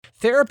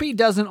Therapy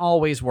doesn't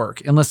always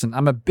work. And listen,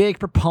 I'm a big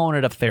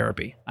proponent of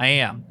therapy. I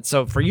am.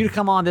 So for you to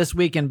come on this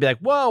week and be like,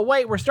 whoa,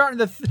 wait, we're starting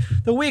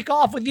the week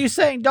off with you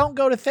saying don't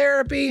go to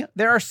therapy.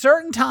 There are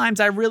certain times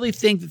I really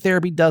think that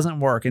therapy doesn't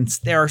work. And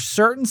there are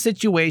certain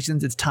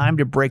situations it's time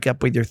to break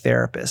up with your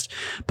therapist.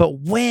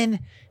 But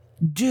when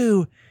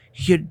do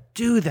you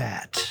do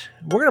that?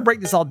 We're going to break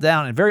this all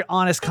down in a very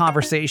honest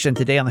conversation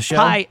today on the show.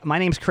 Hi, my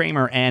name's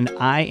Kramer, and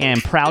I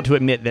am proud to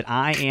admit that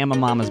I am a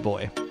mama's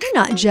boy. You're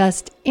not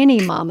just any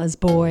mama's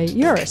boy.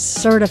 You're a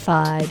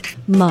certified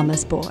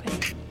mama's boy.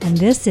 And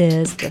this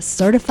is the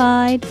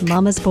Certified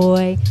Mama's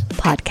Boy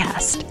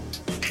Podcast.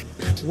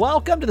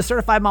 Welcome to the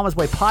Certified Mama's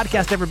Boy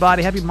Podcast,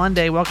 everybody. Happy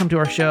Monday. Welcome to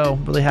our show.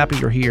 Really happy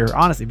you're here.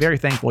 Honestly, very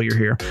thankful you're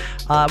here.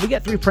 We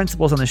got 3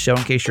 principles on the show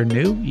in case you're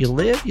new. You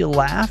live, you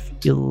laugh,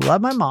 you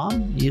love my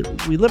mom.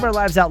 We live our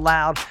lives out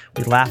loud.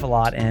 We laugh a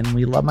lot, and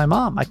we love my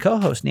mom, my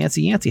co-host,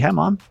 Nancy Yancey. Hi,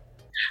 Mom.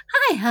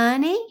 Hi,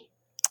 honey.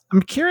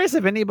 I'm curious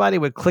if anybody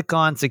would click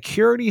on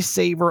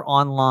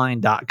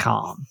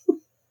securitysaveronline.com.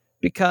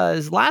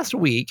 Because last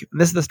week,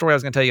 and this is the story I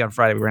was going to tell you on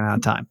Friday, we ran out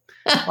of time.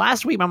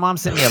 Last week, my mom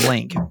sent me a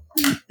link,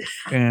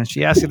 and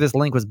she asked if this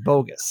link was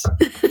bogus.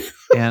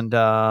 And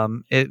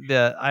I'm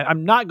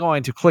not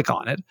going to click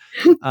on it,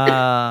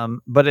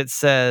 but it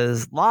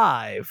says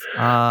live,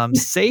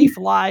 safe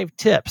live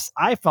tips,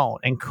 iPhone,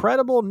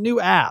 incredible new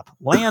app,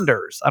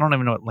 Landers. I don't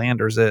even know what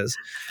Landers is.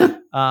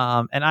 And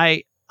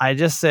I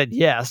just said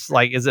yes,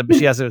 like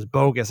she asked if it was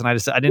bogus, and I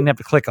didn't have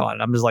to click on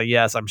it. I'm just like,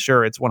 yes, I'm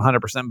sure it's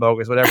 100%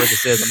 bogus. Whatever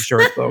this is, I'm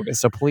sure it's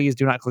bogus. So please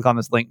do not click on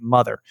this link,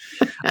 mother.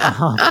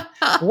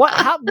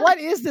 What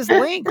is this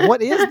link?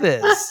 What is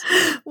this?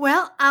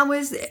 Well,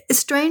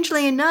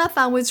 strangely enough,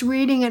 I was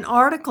reading an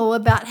article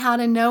about how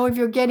to know if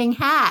you're getting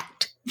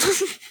hacked.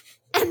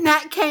 And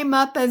that came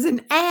up as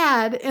an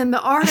ad in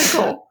the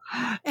article.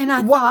 And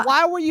I thought,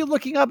 why were you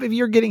looking up if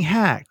you're getting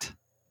hacked?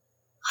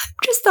 I'm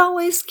just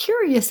always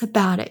curious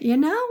about it, you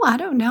know? I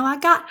don't know. I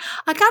got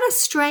a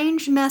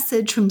strange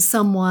message from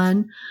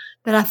someone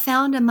that I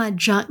found in my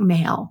junk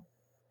mail.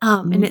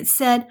 And it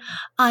said,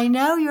 I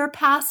know your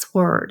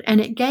password.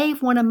 And it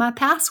gave one of my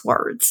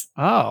passwords.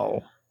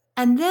 Oh.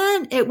 And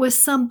then it was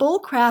some bull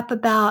crap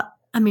about,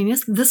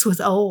 this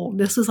was old.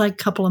 This was like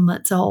a couple of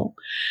months old.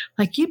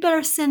 Like, you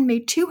better send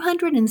me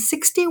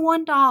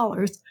 $261.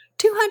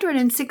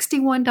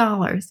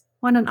 $261.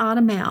 What an odd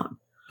amount.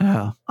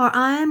 Yeah. Or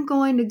I'm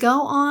going to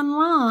go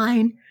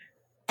online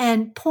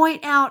and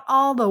point out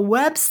all the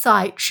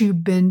websites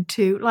you've been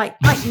to. Like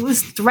it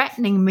was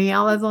threatening me.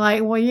 I was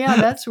like, well, yeah,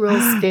 that's real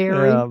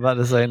scary. Yeah, I'm about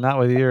to say, not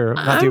with you.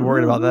 I'm not too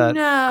worried about that.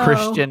 No.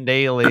 Christian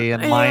Daily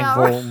and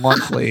Mindful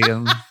Monthly,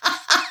 and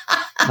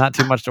not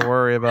too much to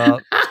worry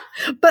about.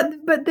 But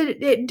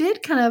it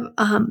did kind of,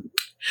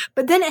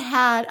 but then it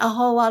had a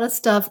whole lot of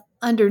stuff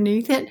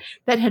underneath it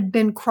that had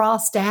been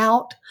crossed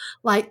out,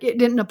 like it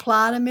didn't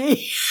apply to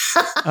me.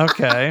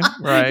 Okay,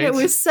 right. It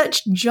was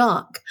such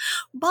junk.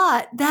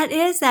 But that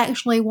is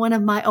actually one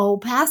of my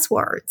old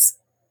passwords.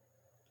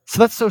 So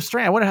that's so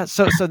strange.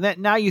 So that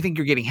now you think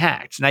you're getting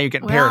hacked. Now you're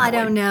getting paranoid. I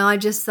don't know. I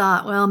just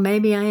thought, well,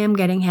 maybe I am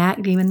getting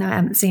hacked, even though I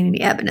haven't seen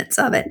any evidence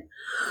of it.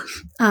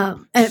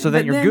 So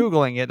then you're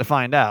Googling it to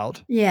find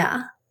out.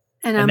 Yeah.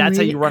 And that's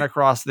how you run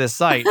across this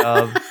site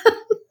of...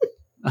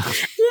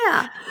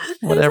 Yeah.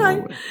 Whatever.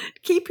 Like,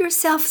 keep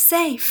yourself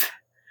safe.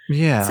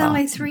 Yeah. It's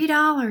only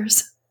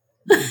 $3.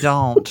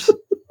 Don't.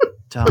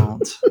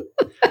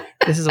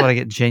 This is what I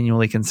get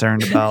genuinely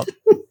concerned about.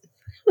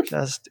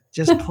 Just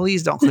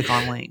please don't click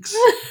on links.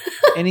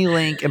 Any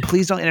link, and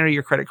please don't enter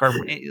your credit card.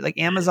 Like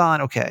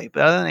Amazon, okay.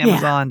 But other than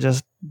Amazon,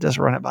 just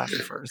run it by me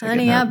first.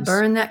 Honey, I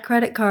burned that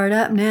credit card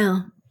up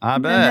now. I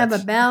bet. I have a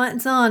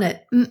balance on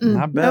it.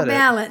 I bet no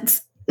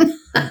balance.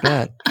 I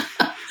bet.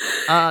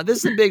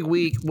 This is a big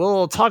week.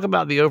 We'll talk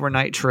about the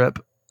overnight trip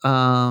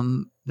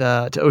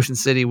to Ocean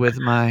City with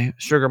my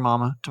sugar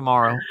mama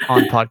tomorrow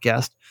on the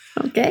podcast.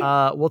 Okay.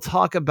 We'll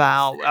talk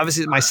about,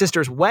 obviously, my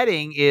sister's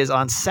wedding is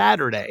on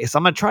Saturday. So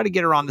I'm going to try to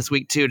get her on this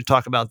week, too, to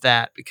talk about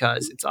that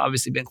because it's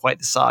obviously been quite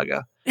the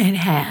saga. It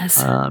has.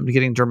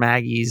 Getting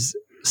Dermagi's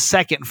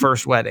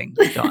first wedding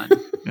done.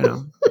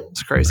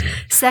 It's crazy.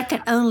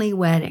 Second only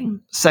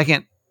wedding.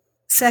 Second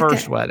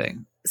first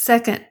wedding.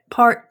 Second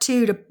part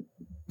 2 to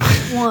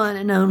one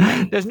and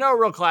only. There's no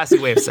real classy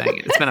way of saying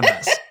it. It's been a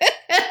mess.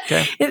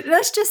 Okay.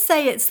 Let's just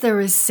say it's the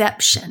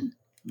reception.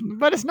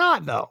 But it's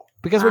not, though,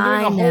 because we're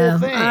doing a whole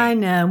thing. I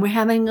know. We're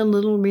having a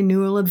little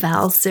renewal of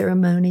vows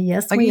ceremony.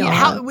 Yes, we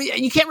are.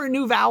 You can't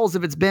renew vows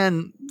if it's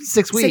been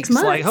 6 weeks. 6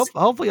 months. Like,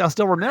 hopefully I'll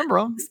still remember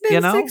them. It's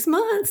been 6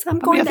 months. I'm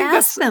going to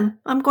ask them.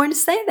 I'm going to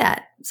say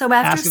that. So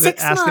after 6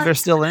 months. Ask if they're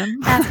still in?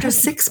 After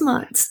 6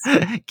 months.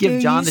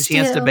 Give John the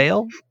chance to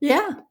bail?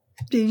 Yeah.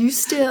 Do you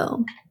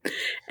still?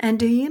 And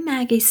do you,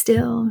 Maggie,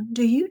 still?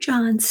 Do you,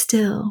 John,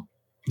 still?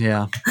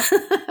 Yeah.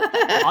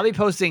 I'll be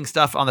posting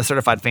stuff on the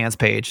Certified Fans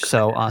page.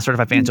 So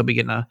Certified Fans will be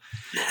getting an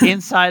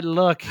inside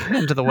look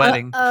into the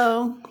wedding.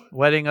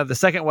 The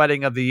second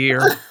wedding of the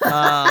year.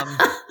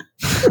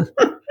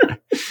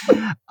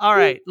 All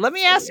right. Let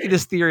me ask you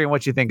this theory and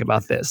what you think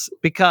about this.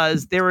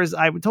 Because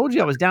I told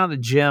you I was down at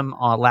the gym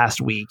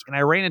last week and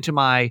I ran into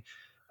my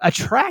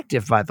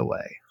attractive, by the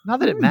way. Not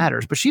that it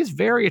matters, but she's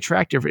very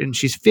attractive and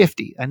she's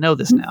 50. I know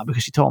this now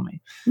because she told me.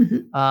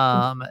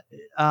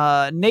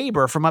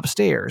 Neighbor from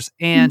upstairs.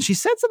 And she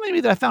said something to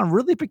me that I found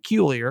really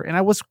peculiar. And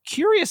I was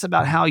curious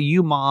about how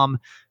you, Mom,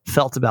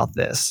 felt about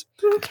this.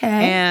 Okay.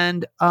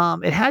 And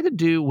it had to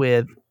do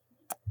with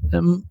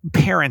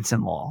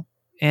parents-in-law.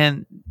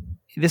 And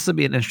this will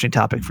be an interesting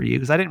topic for you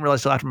because I didn't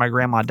realize till after my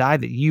grandma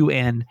died that you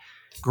and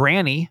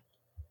Granny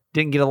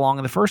didn't get along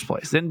in the first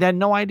place. Had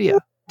no idea.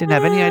 Didn't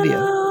have any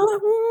idea.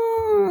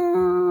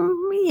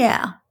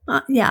 Yeah,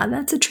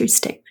 that's a true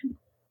statement.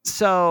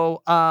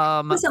 So,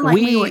 it wasn't like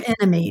we were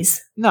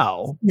enemies.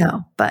 No. We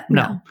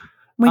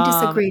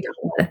disagreed on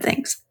a lot of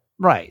things.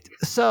 Right.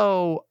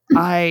 So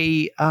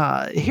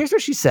here's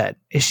what she said.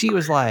 She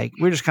was like,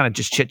 we're just kind of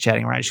just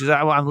chit-chatting, right? She's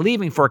like, well, I'm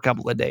leaving for a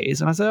couple of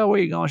days. And I said, oh, where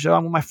are you going? She said,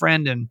 I'm with my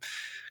friend in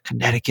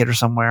Connecticut or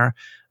somewhere.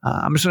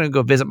 I'm just going to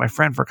go visit my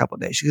friend for a couple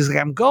of days. She's like,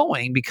 I'm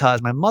going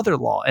because my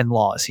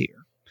mother-in-law is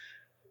here.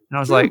 And I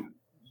was like,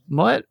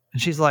 what?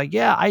 And she's like,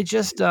 yeah, I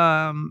just,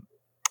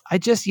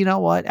 you know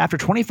what? After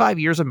 25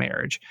 years of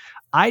marriage,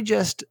 I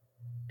just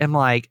am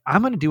like,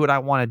 I'm going to do what I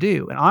want to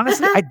do. And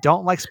honestly, I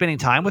don't like spending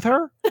time with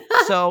her.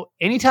 So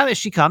anytime that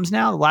she comes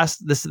now,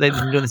 they've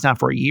been doing this now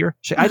for a year,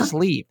 I just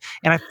leave.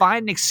 And I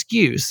find an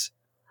excuse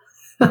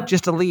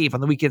just to leave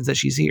on the weekends that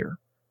she's here.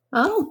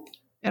 Oh.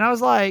 And I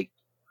was like,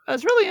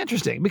 that's really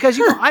interesting because,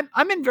 you know,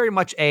 I'm in very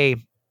much a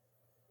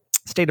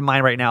state of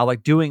mind right now,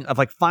 like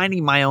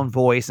finding my own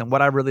voice and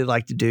what I really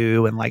like to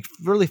do and like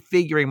really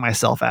figuring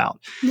myself out.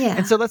 Yeah.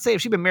 And so let's say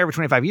if she'd been married for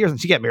 25 years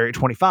and she got married at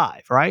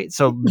 25, right?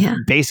 So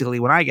basically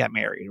when I got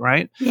married,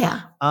 right?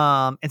 Yeah.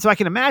 And so I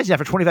can imagine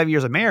after 25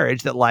 years of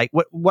marriage that like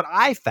what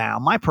I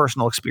found, my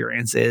personal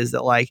experience is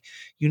that like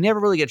you never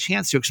really get a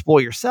chance to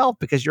explore yourself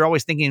because you're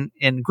always thinking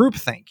in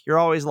groupthink. You're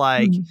always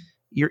like,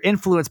 you're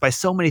influenced by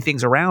so many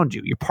things around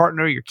you, your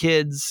partner, your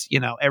kids, you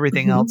know,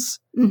 everything else.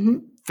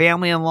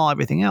 Family-in-law,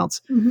 everything else.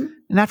 And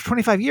after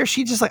 25 years,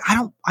 she's just like,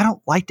 I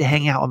don't like to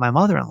hang out with my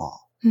mother-in-law.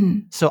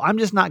 So I'm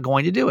just not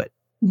going to do it.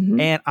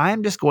 And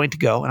I'm just going to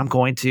go and I'm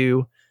going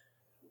to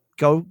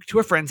go to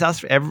a friend's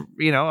house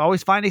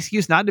always find an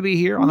excuse not to be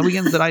here on the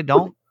weekends that I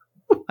don't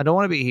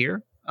want to be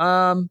here.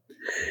 I wonder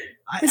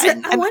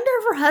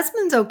if her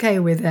husband's okay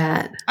with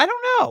that. I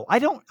don't know. I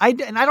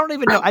don't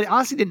even know. I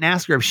honestly didn't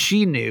ask her if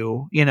she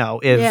knew, you know,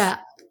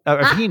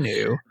 if he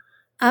knew.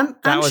 I'm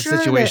sure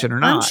situation or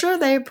not. I'm sure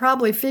they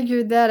probably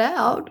figured that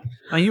out.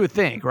 Oh, you would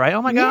think, right?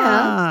 Oh my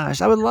gosh,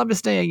 I would love to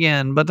stay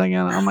again, but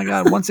again, oh my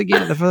God, once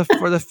again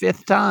for the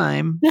fifth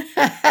time.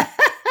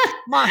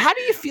 Mom, how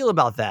do you feel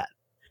about that?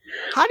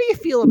 How do you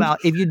feel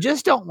about if you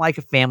just don't like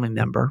a family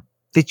member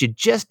that you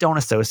just don't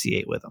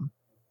associate with them?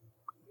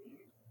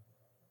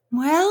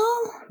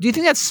 Well, do you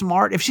think that's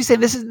smart? If she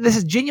said this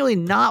is genuinely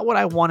not what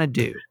I want to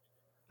do,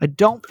 I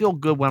don't feel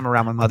good when I'm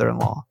around my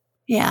mother-in-law.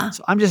 Yeah,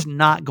 so I'm just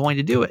not going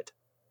to do it.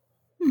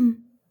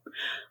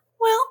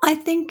 Well, I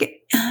think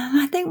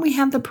we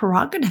have the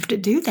prerogative to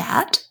do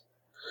that.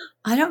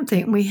 I don't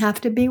think we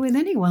have to be with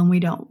anyone we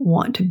don't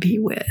want to be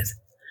with.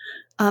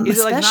 Is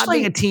it like not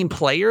being a team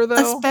player,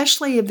 though?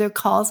 Especially if they're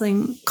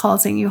causing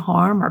you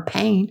harm or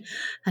pain.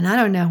 And I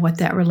don't know what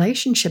that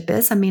relationship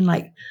is. I mean,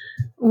 like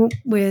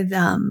with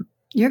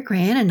your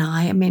gran and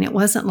I mean, it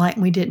wasn't like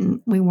we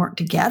weren't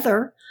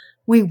together.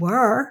 We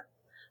were.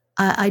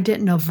 I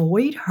didn't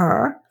avoid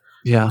her.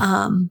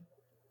 Yeah.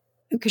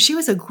 Because she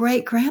was a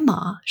great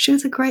grandma. She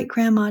was a great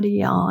grandma to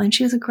y'all, and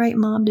she was a great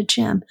mom to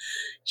Jim.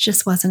 She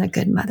just wasn't a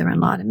good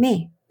mother-in-law to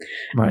me.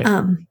 Right.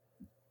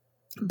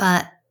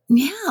 But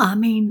yeah, I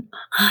mean,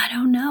 I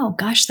don't know.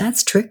 Gosh,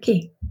 that's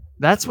tricky.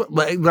 That's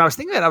when I was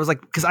thinking that I was like,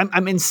 because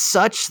I'm in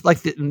such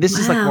like this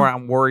is like where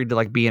I'm worried to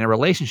like be in a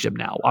relationship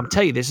now. I'm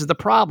telling you, this is the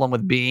problem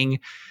with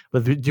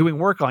doing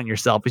work on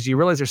yourself is you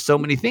realize there's so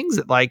many things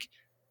that like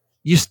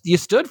you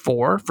stood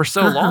for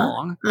so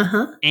long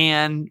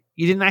and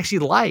you didn't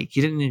actually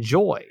you didn't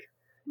enjoy.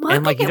 Well,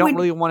 and like you don't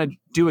really want to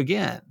do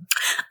again.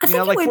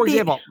 For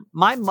example,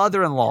 my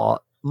mother-in-law,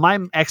 my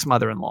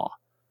ex-mother-in-law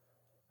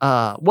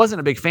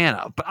wasn't a big fan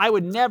of, but I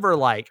would never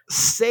like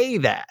say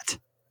that.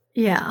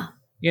 Yeah.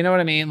 You know what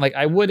I mean? Like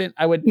I would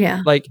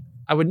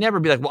never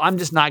be like, well, I'm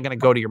just not going to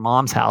go to your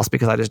mom's house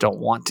because I just don't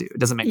want to. It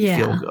doesn't make me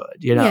feel good,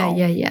 you know?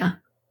 Yeah.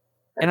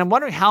 And I'm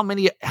wondering how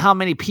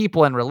many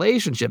people in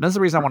relationship, that's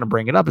the reason I want to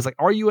bring it up, is like,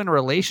 are you in a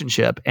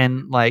relationship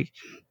and like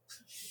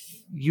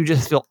you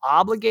just feel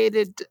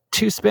obligated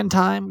to spend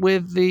time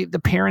with the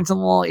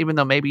parents-in-law, even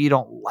though maybe you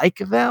don't like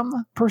them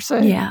per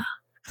se? Yeah.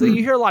 So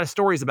you hear a lot of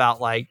stories about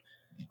like,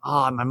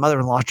 oh, my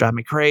mother-in-law's driving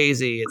me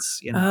crazy. It's,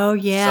 you know,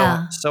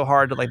 so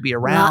hard to like be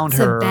around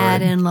her. Lots of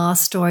bad in-law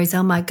stories.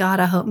 Oh my God,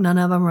 I hope none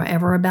of them are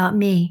ever about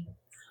me.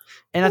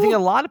 And I think a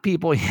lot of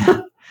people,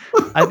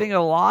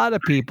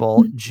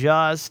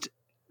 just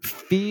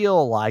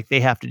feel like they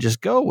have to just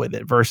go with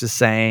it versus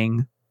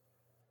saying,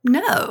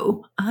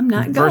 no, I'm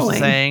not versus going.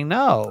 saying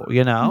no,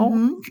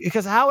 Mhm.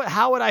 because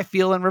how would I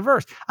feel in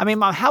reverse? I mean,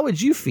 Mom, how would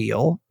you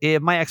feel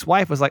if my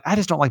ex-wife was like, I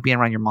just don't like being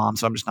around your mom,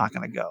 so I'm just not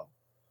going to go?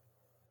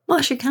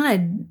 Well, she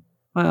kind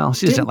Well,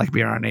 she just didn't like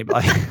being around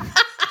anybody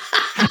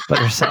but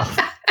herself.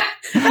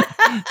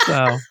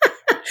 So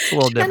it's a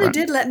little of different.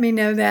 did let me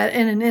know that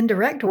in an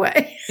indirect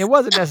way. It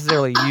wasn't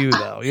necessarily you,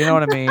 though. You know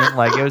what I mean?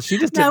 Like she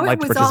just No, didn't it like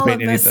to was all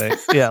participate in of us.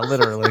 anything. Yeah,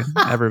 literally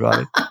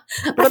everybody.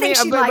 I think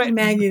she liked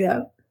Maggie,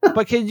 though.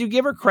 But can you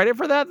give her credit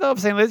for that, though? Of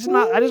saying I just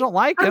don't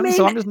like him,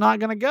 so I'm just not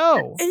going to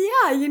go.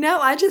 Yeah,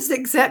 I just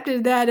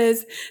accepted that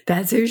as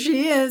that's who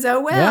she is. Oh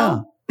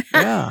well.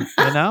 Yeah.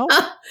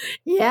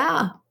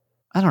 Yeah.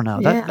 I don't know.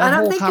 Yeah. That I don't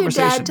whole think your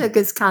conversation. dad took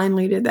as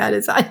kindly to that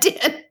as I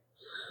did.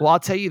 Well, I'll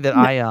tell you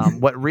that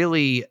what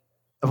really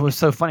was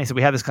so funny. So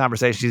we had this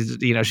conversation.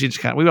 She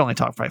just we only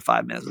talked for like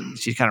 5 minutes. And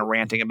she's kind of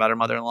ranting about her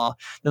mother-in-law.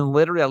 Then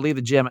literally I leave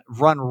the gym,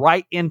 run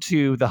right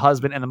into the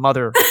husband and the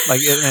mother, like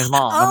and his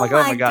mom. I'm like,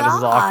 oh my God, this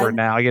is awkward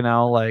now. They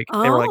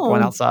were like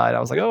going outside. I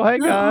was like, oh, hey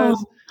guys.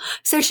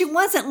 So she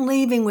wasn't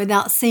leaving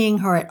without seeing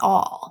her at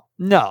all.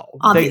 No,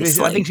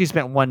 obviously. I think she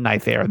spent one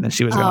night there and then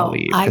she was going to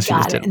leave. I she just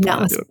got it. didn't And that want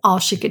to was do it. all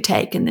she could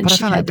take. And then But she I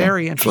found had that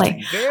very to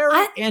interesting. flee.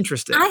 Very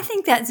interesting. I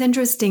think that's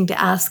interesting to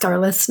ask our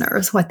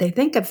listeners what they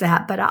think of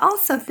that. But I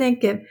also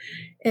think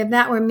if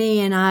that were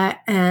me and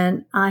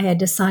I had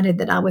decided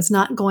that I was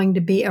not going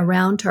to be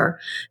around her,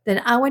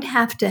 then I would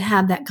have to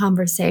have that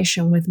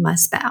conversation with my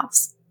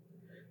spouse.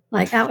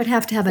 Like I would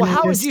have to have an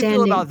how would you understanding.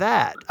 feel about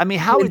that? I mean,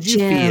 how with would you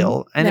Jim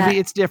feel? And that-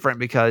 it's different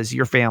because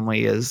your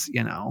family is,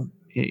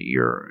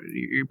 your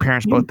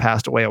parents both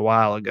passed away a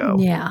while ago.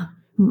 Yeah.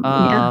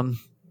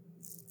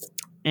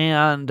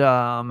 And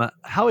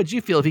how would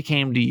you feel if he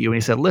came to you and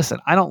he said, listen,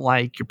 I don't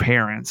like your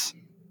parents,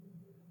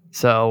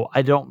 so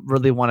I don't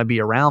really want to be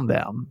around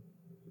them.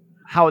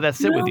 How would that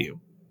sit with you?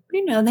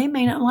 They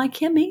may not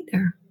like him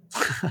either.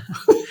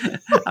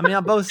 I mean,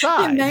 on both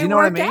sides. It may You know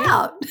what I work mean?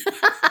 out.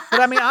 But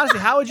I mean, honestly,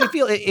 how would you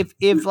feel if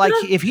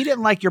he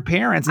didn't like your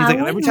parents? And he's I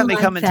like, every wouldn't time they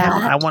come in like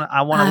town, that.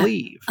 I want to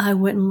leave. I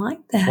wouldn't like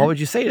that. What would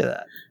you say to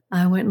that?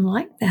 I wouldn't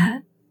like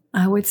that.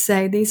 I would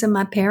say, these are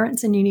my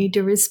parents and you need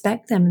to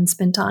respect them and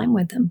spend time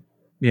with them.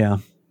 Yeah.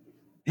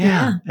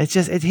 Yeah. It's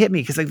just, it hit me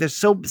because like there's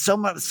so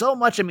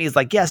much of me is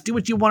like, yes, do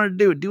what you want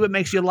to do what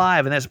makes you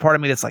alive. And there's part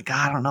of me that's like,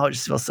 God, I don't know. It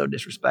just feels so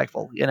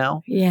disrespectful,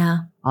 Yeah.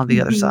 on the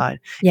other side.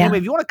 Yeah. Anyway,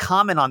 if you want to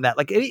comment on that,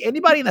 like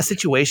anybody in a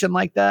situation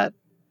like that,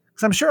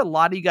 because I'm sure a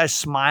lot of you guys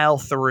smile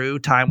through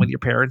time with your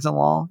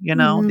parents-in-law,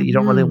 that you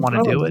don't really want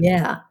to do it.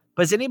 Yeah.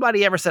 But has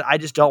anybody ever said, I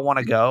just don't want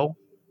to go?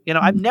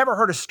 I've never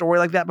heard a story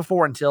like that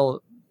before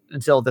until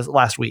this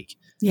last week.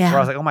 Yeah. Where I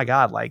was like, oh my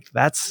God, like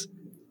that's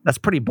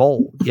pretty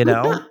bold,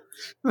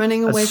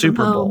 Running away That's from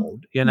super home.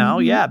 bold,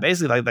 Yeah,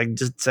 basically like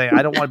just saying,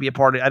 I don't want to be a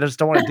part of it. I just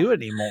don't want to do it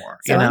anymore,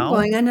 So I'm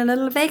going on a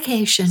little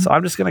vacation. So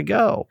I'm just going to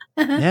go.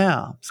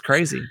 Yeah, it's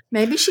crazy.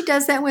 Maybe she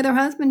does that with her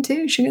husband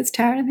too. She gets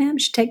tired of him.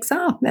 She takes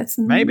off. That's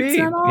Maybe, it's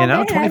not all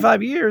bad.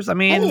 25 years. I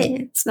mean, Hey,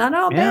 it's not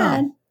all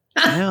yeah.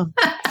 bad. Yeah.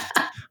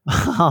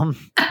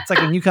 It's like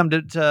when you come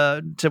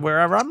to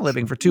wherever I'm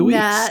living for 2 weeks.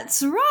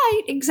 That's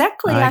right.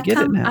 Exactly. I get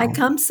it now. I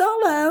come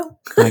solo.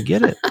 I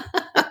get it.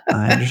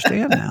 I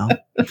understand now.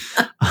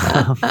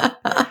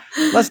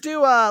 Let's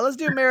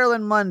do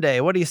Maryland Monday.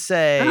 What do you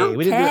say?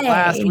 We didn't do it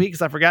last Okay. week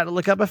because I forgot to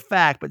look up a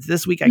fact, but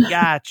this week I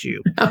got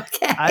you.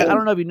 Okay. I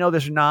don't know if you know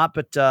this or not,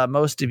 but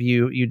most of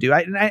you do.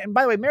 And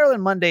by the way,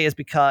 Maryland Monday is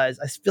because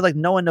I feel like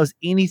no one knows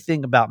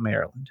anything about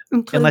Maryland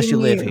unless you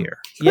live here.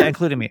 Yeah,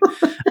 including me.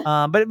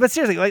 But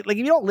seriously, like if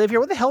you don't live here,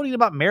 what the hell do you know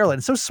about Maryland?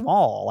 It's so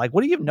small. Like,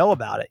 what do you know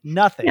about it?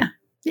 Nothing.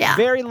 Yeah.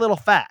 Very little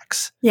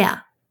facts. Yeah.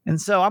 And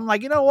so I'm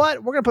like, you know what?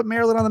 We're going to put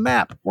Maryland on the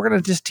map. We're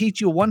going to just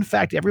teach you one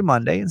fact every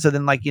Monday. And so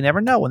then, like, you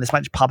never know when this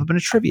might just pop up in a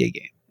trivia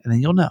game. And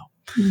then you'll know.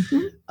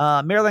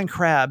 Mm-hmm. Maryland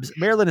crabs.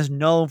 Maryland is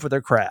known for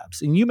their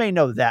crabs. And you may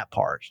know that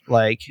part.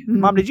 Like,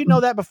 Mom, did you know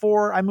that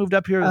before I moved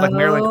up here? Like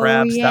Maryland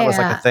crabs? Yeah. That was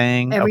like a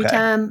thing? Every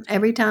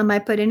Okay. time I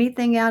put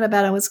anything out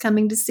about I was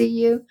coming to see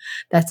you,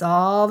 that's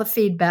all the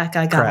feedback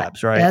I got.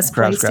 Crabs, right? Best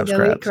Crabs, place to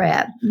go eat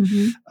crab.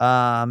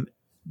 Mm-hmm.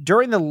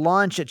 During the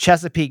lunch at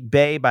Chesapeake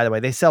Bay, by the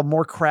way, they sell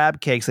more crab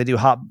cakes. They do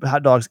hot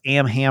dogs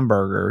and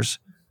hamburgers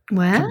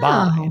Wow.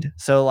 combined.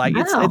 So like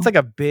Wow. it's like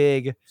a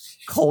big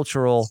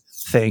cultural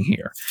thing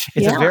here.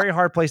 It's a very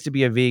hard place to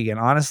be a vegan,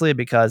 honestly,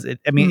 because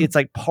it's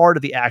like part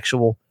of the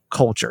actual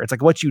culture. It's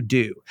like what you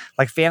do.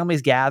 Like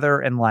families gather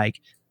and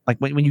like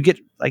when you get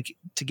like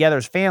together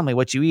as family,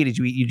 what you eat is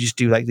you just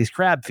do like these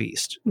crab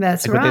feast.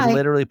 That's Like, right. They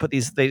literally put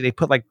these. They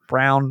put like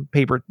brown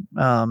paper.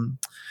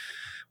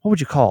 What would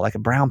you call it? Like a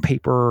brown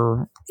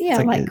paper? Yeah,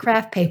 it's like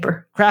craft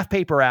paper. Craft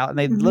paper out, and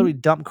they Mhm. literally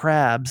dump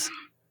crabs,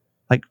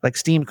 like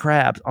steamed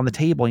crabs, on the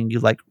table, and you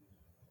like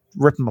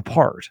rip them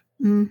apart.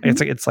 Mhm.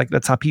 It's like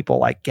that's how people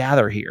like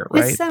gather here,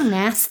 right? It's so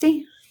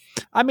nasty.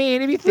 I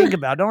mean, if you think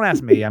about it, don't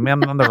ask me. I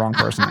mean, I'm the wrong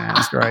person to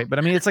ask, right? But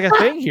I mean, it's like a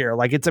thing here.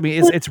 Like it's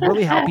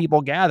really how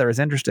people gather. It's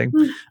interesting.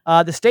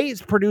 The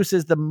state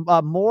produces the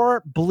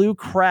more blue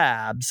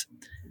crabs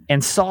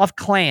and soft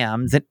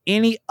clams than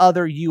any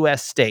other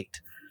U.S.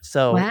 state.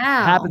 So Wow.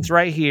 happens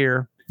right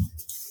here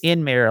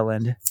in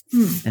Maryland,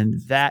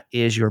 and that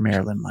is your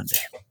Maryland Monday.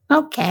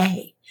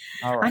 Okay.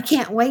 All I right.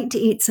 can't wait to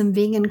eat some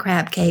vegan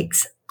crab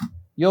cakes.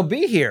 You'll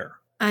be here.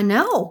 I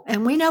know.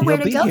 And we know You'll where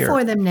to be go here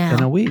for them now.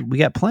 in a week. We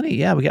got plenty.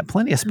 Yeah, we got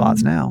plenty of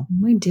spots now.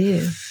 We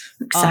do.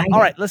 Exciting. All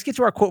right, let's get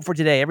to our quote for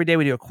today. Every day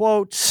we do a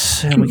quote,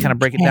 and we kind of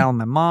break it Okay. down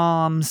with my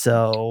mom.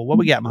 So what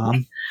we got,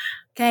 Mom?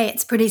 Okay,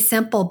 it's pretty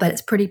simple, but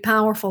it's pretty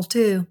powerful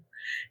too.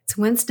 It's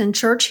Winston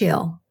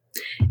Churchill.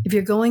 If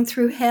you're going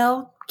through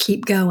hell,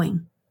 keep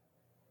going.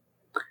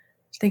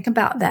 Think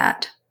about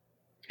that.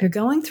 If you're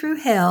going through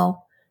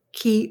hell,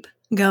 keep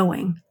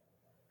going.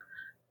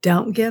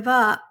 Don't give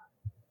up.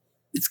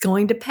 It's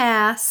going to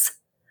pass.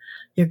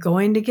 You're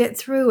going to get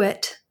through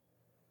it.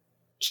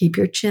 Keep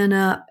your chin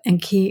up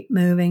and keep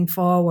moving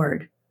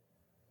forward.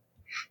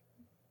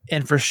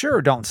 And for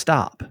sure, don't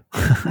stop.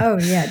 Oh,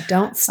 yeah.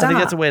 Don't stop. I think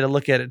that's a way to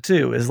look at it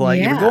too. Is like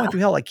if Yeah. you're going through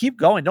hell, like keep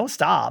going. Don't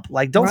stop.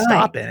 Like don't Right.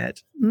 stop in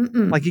it.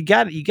 Mm-mm. Like you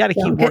got to Don't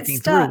keep get working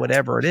through stuck.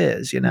 whatever it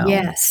is.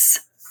 Yes.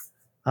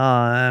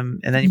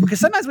 And then because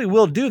sometimes we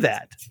will do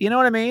that. You know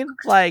what I mean?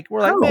 Like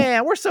we're like, Oh.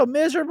 man, we're so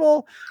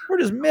miserable. We're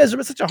just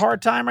miserable. It's such a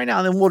hard time right now.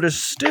 And then we'll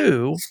just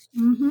stew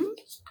Mm-hmm.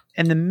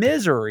 in the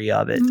misery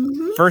of it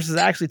Mm-hmm. versus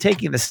actually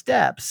taking the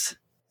steps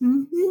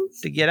Mm-hmm.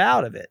 to get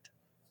out of it.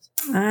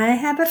 I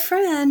have a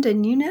friend,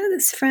 and you know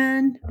this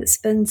friend that's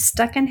been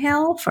stuck in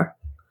hell for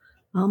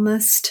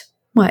almost,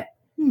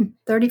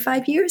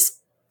 35 years?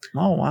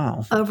 Oh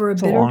wow. Over a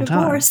That's a bitter long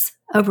time. divorce.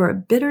 Over a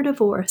bitter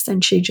divorce,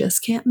 and she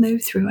just can't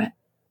move through it.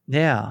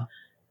 Yeah.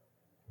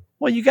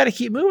 Well, you got to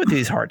keep moving through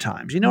these hard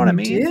times. You know what I You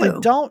mean? do.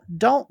 Like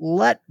don't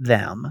let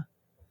them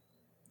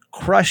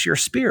crush your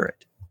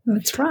spirit.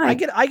 That's I right.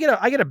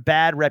 get a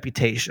bad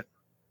reputation.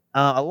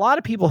 A lot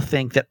of people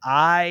think that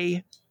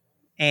I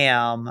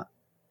am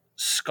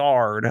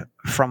scarred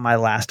from my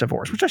last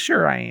divorce, which I'm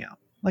sure I am.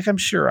 Like I'm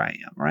sure I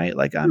am, right?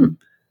 Like I'm.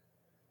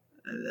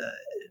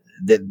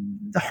 The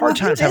hard Well, who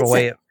times have a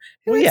way. isn't? Of,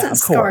 Who well, yeah, isn't of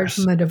scarred course.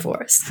 from a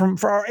divorce?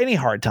 For any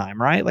hard time,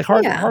 right? Like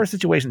Yeah. hard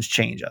situations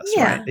change us,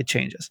 Yeah. right? It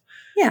changes.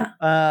 Yeah.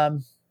 But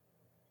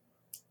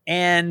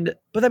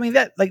I mean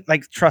that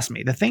like trust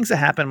me, the things that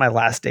happened in my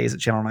last days at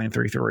Channel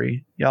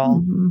 933, y'all,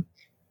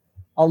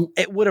 Mm-hmm.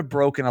 it would have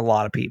broken a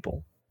lot of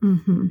people,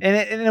 Mm-hmm.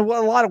 and in a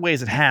lot of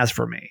ways it has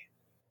for me.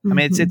 I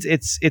mean,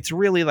 it's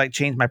really like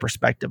changed my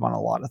perspective on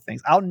a lot of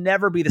things. I'll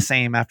never be the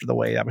same after the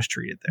way I was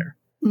treated there.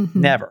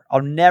 Mm-hmm. Never.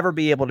 I'll never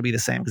be able to be the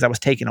same because I was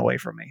taken away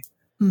from me.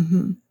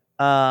 Mm-hmm.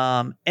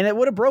 And it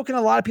would have broken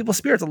a lot of people's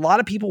spirits. A lot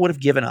of people would have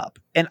given up.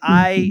 And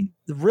I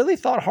really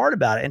thought hard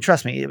about it. And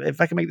trust me,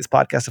 if I could make this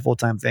podcast a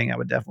full-time thing, I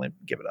would definitely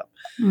give it up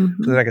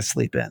Mm-hmm. so that I could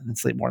sleep in and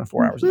sleep more than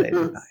 4 hours a day.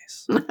 It'd be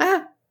nice.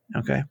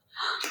 Okay.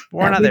 But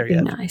we're That not would there be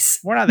yet. Nice.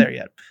 We're not there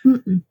yet.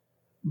 Mm-mm.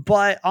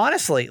 But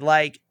honestly,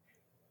 like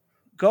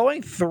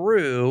going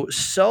through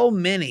so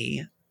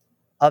many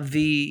of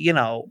the,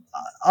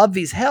 of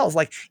these hells,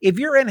 like if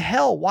you're in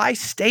hell, why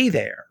stay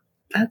there?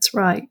 That's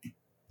right.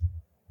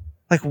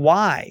 Like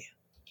why?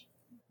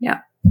 Yeah.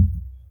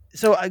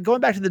 So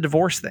going back to the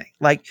divorce thing,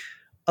 like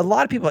a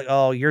lot of people are like,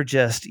 oh, you're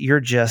just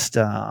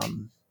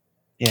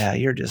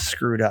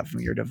screwed up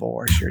from your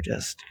divorce. You're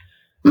just,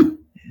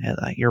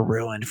 like you're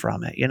ruined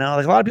from it.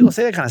 Like a lot of people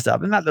say that kind of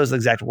stuff, and not those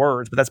exact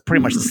words, but that's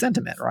pretty much the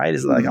sentiment, right?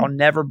 Is like, I'll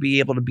never be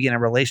able to be in a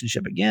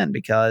relationship again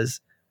because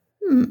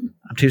I'm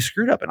too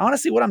screwed up. And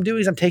honestly, what I'm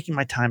doing is I'm taking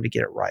my time to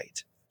get it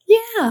right.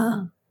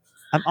 Yeah.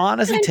 I'm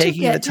honestly And to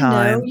taking get the to know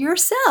time.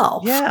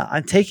 yourself. Yeah.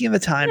 I'm taking the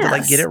time to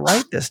like get it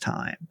right this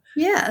time.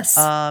 Yes.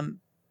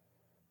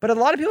 But a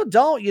lot of people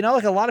don't,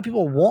 like a lot of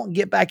people won't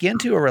get back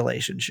into a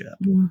relationship.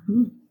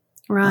 Mm-hmm.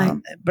 Right.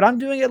 But I'm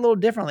doing it a little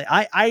differently.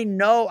 I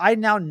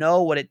now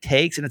know what it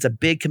takes, and it's a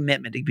big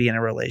commitment to be in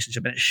a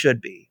relationship, and it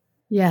should be.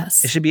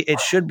 Yes.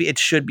 It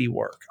should be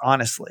work,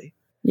 honestly.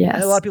 Yes.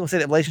 And a lot of people say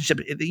that relationship,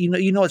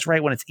 it's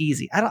right when it's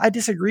easy. I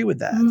disagree with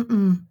that.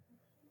 Mm-mm.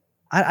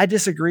 I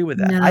disagree with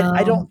that. No.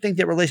 I don't think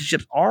that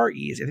relationships are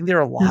easy. I think they're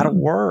a lot of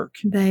work.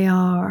 They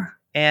are.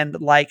 And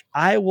like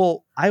I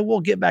will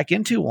get back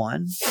into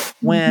one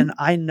when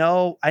I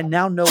now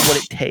know what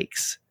it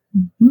takes.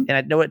 Mm-hmm. And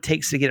I know what it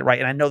takes to get it right.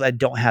 And I know that I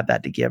don't have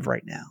that to give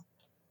right now.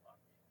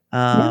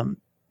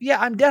 Yeah,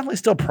 I'm definitely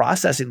still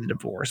processing the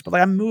divorce, but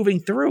like I'm moving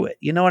through it.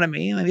 You know what I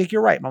mean? I think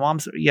you're right. My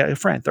mom's a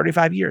friend,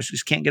 35 years,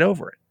 just can't get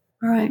over it.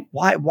 All right.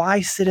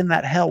 Why sit in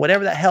that hell?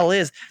 Whatever that hell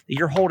is that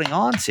you're holding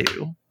on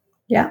to.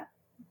 Yeah.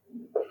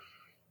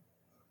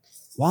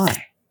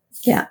 Why?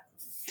 Yeah.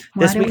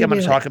 This Why do week we I'm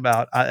going do to it? talk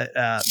about,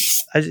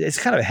 it's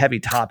kind of a heavy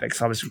topic,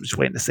 so I was just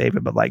waiting to save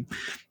it, but like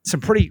some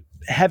pretty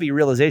heavy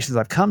realizations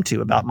I've come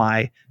to about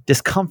my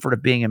discomfort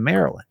of being in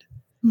Maryland.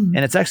 Mm.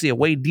 And it's actually a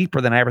way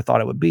deeper than I ever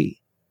thought it would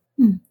be.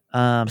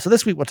 Mm. So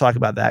this week we'll talk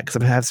about that because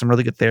I've had some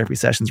really good therapy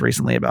sessions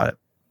recently about it.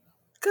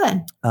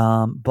 Good.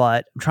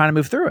 But I'm trying to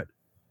move through it.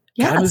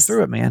 Gotta move Yes.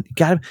 through it, man. You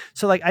gotta.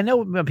 So like, I know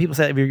when people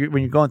say when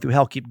you're going through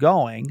hell, keep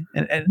going.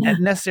 And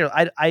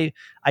necessarily,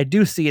 I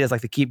do see it as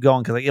like the keep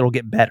going because like, it'll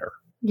get better.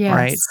 Yes.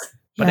 Right.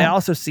 But I Yeah.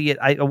 also see it.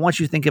 I want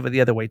you to think of it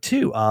the other way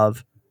too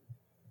of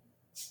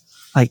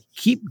like,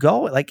 keep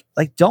going. Like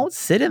don't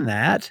sit in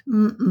that.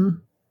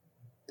 Mm-mm.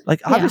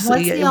 Like, Yeah, obviously,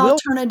 what's the it will.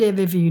 alternative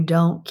if you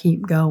don't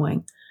keep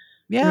going?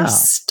 Yeah. You're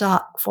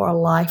stuck for a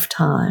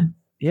lifetime.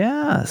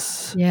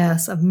 Yes.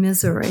 Yes, of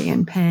misery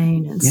and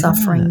pain and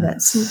suffering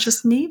that's Yes.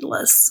 just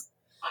needless.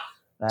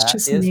 It's That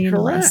just is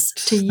needless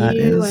correct. to That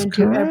you is and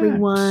correct. to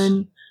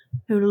everyone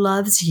who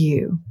loves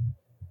you.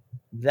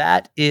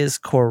 That is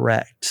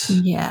correct.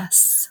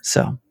 Yes.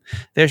 So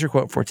there's your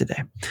quote for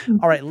today.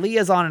 All right,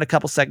 Leah's on in a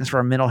couple seconds for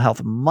our Mental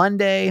Health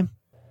Monday.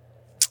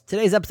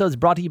 Today's episode is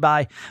brought to you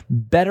by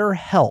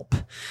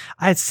BetterHelp.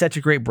 I had such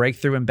a great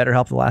breakthrough in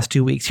BetterHelp the last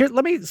 2 weeks. Here,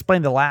 let me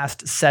explain the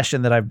last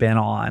session that I've been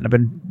on. I've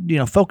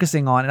been,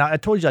 focusing on, and I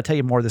told you I'll tell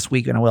you more this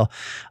week, and I will.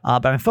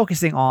 But I'm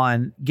focusing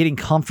on getting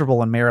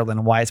comfortable in Maryland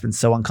and why it's been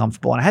so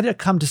uncomfortable. And I had to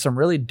come to some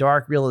really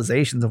dark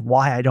realizations of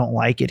why I don't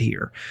like it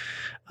here.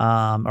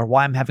 Or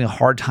why I'm having a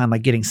hard time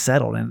like getting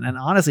settled. And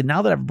honestly,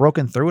 now that I've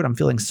broken through it, I'm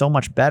feeling so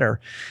much better.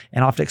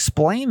 And I'll have to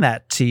explain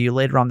that to you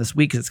later on this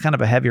week because it's kind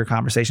of a heavier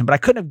conversation. But I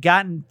couldn't have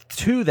gotten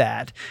to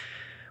that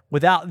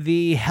without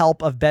the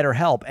help of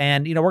BetterHelp.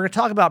 And, we're going to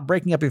talk about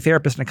breaking up your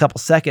therapist in a couple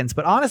seconds.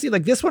 But honestly,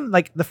 like this one,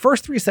 like the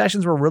first 3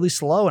 sessions were really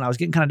slow and I was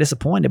getting kind of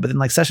disappointed. But then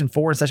like session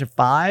 4 and session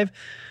 5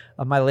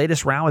 of my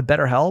latest round with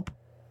BetterHelp,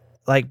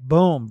 like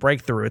boom,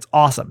 breakthrough. It's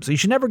awesome. So you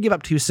should never give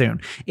up too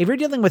soon. If you're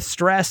dealing with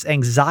stress,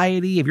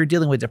 anxiety, if you're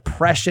dealing with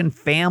depression,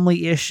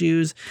 family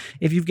issues,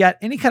 if you've got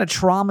any kind of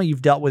trauma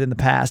you've dealt with in the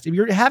past, if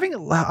you're having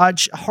a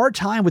hard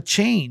time with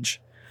change,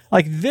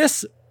 like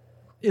this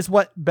is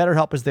what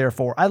BetterHelp is there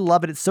for. I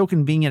love it. It's so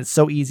convenient. It's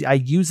so easy. I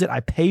use it. I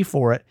pay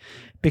for it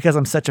because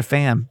I'm such a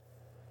fan.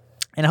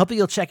 And I hope that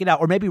you'll check it out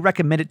or maybe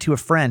recommend it to a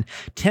friend.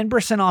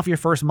 10% off your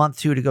first month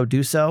too to go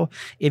do so.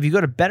 If you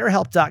go to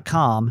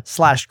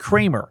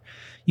betterhelp.com/Kramer,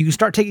 you can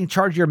start taking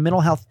charge of your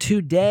mental health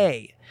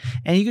today.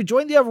 And you can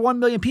join the over 1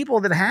 million people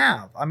that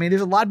have. I mean,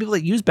 there's a lot of people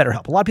that use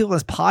BetterHelp. A lot of people in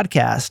this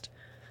podcast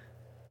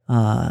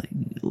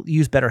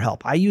use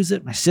BetterHelp. I use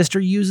it. My sister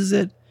uses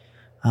it.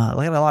 I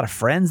got a lot of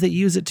friends that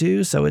use it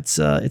too. So it's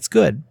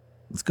good.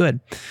 It's good.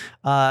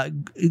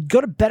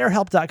 Go to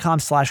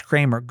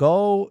betterhelp.com/Kramer.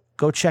 Go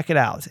check it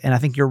out. And I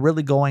think you're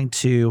really going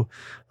to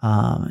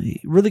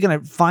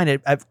find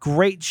a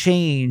great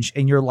change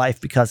in your life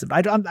because of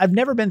it. I've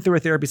never been through a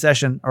therapy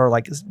session or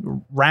like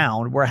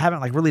round where I haven't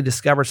like really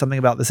discovered something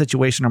about the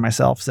situation or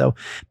myself. So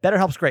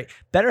BetterHelp's great.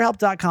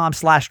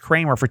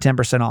 BetterHelp.com/Kramer for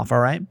 10% off. All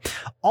right.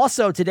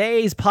 Also,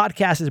 today's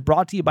podcast is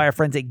brought to you by our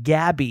friends at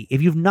Gabi.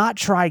 If you've not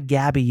tried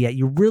Gabi yet,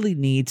 you really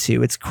need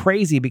to. It's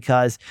crazy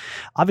because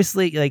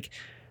obviously like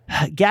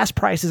gas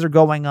prices are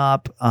going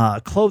up,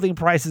 clothing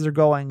prices are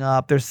going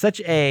up. There's such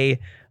a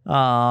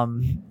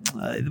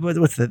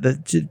what's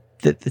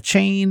the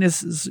chain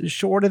is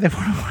shorter than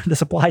the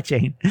supply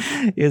chain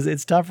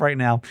it's tough right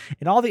now.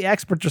 And all the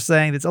experts are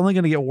saying it's only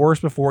going to get worse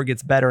before it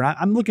gets better. And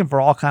I'm looking for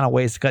all kind of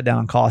ways to cut down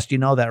on cost. You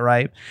know that,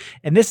 right?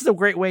 And this is a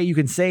great way you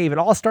can save. It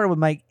all started with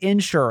my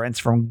insurance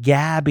from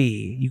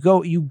Gabi. You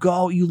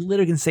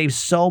literally can save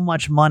so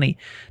much money.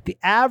 The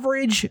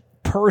average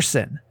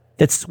person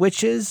that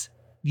switches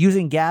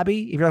using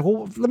Gabi, if you're like,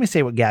 well, let me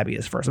say what Gabi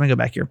is first. Let me go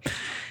back here.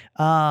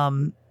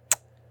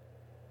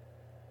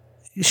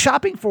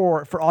 Shopping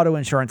for auto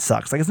insurance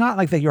sucks. Like, it's not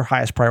like that your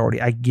highest priority.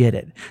 I get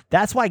it.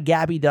 That's why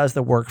Gabi does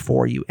the work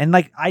for you. And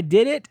like, I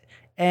did it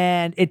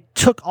and it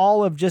took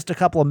all of just a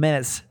couple of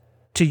minutes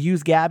to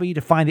use Gabi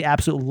to find the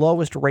absolute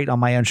lowest rate on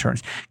my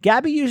insurance.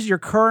 Gabi uses your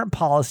current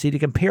policy to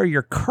compare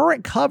your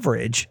current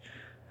coverage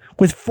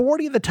with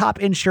 40 of the top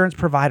insurance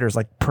providers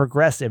like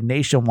Progressive,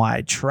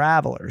 Nationwide,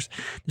 Travelers.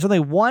 There's only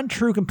one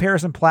true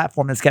comparison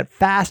platform that's got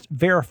fast,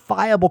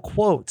 verifiable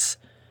quotes,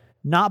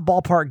 not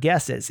ballpark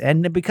guesses.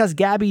 And because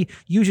Gabi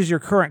uses your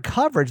current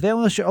coverage, they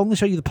only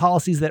show you the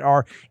policies that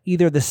are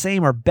either the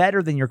same or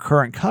better than your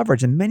current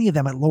coverage, and many of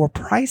them at lower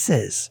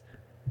prices.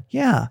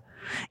 Yeah.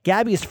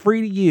 Gabi is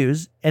free to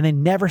use, and they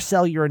never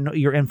sell your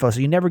info, so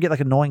you never get like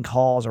annoying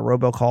calls or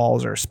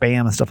robocalls or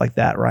spam and stuff like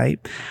that, right?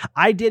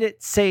 I did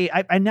it,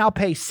 I now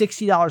pay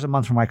 $60 a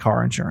month for my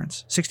car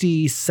insurance.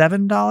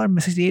 $67,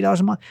 $68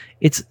 a month.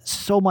 It's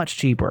so much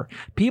cheaper.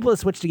 People that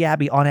switch to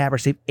Gabi on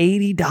average save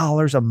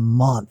 $80 a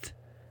month.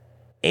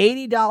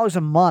 $80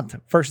 a month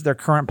versus their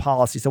current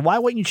policy. So why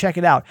wouldn't you check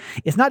it out?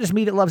 It's not just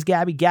me that loves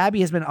Gabi. Gabi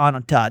has been on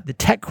the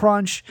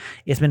TechCrunch.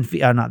 It's been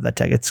not the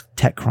Tech. It's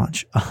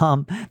TechCrunch.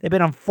 They've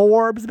been on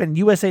Forbes. Been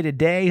USA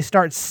Today.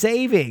 Start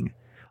saving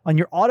on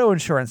your auto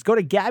insurance. Go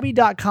to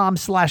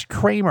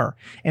Gabi.com/Kramer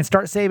and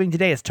start saving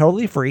today. It's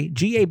totally free.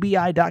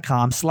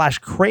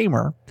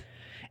 Gabi.com/Kramer.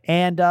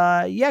 And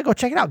go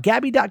check it out.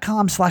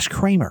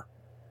 Gabi.com/Kramer.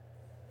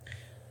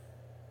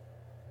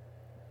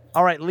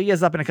 All right,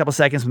 Leah's up in a couple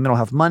seconds with Mental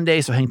Health Monday,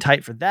 so hang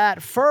tight for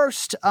that.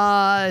 First,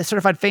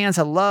 certified fans,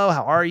 hello,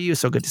 how are you?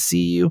 So good to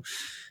see you.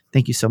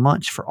 Thank you so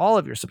much for all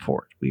of your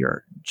support. We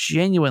are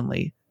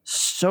genuinely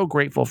so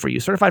grateful for you.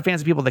 Certified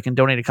fans are people that can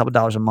donate a couple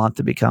dollars a month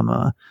to become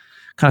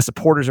kind of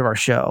supporters of our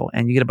show,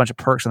 and you get a bunch of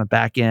perks on the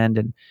back end.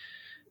 And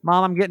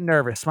Mom, I'm getting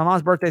nervous. My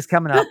mom's birthday's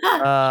coming up.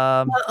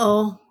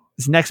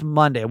 It's next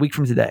Monday, a week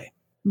from today.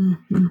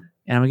 Mm-hmm.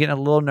 And I'm getting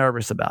a little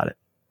nervous about it.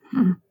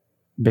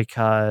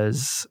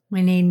 Because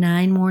we need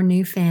 9 more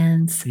new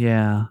fans.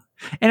 Yeah.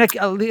 And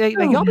y'all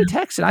be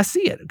texting. I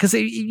see it because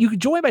you can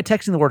join by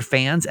texting the word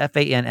fans,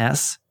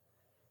 FANS,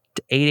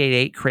 to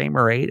 888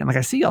 Kramer 8. I'm like,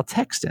 I see y'all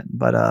texting,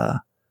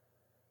 but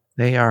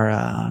they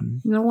are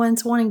no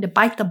one's wanting to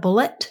bite the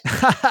bullet. So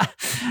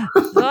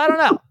I don't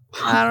know.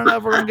 I don't know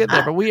if we're gonna get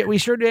there, but we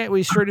sure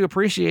do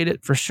appreciate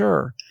it for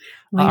sure.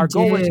 Our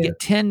goal was to get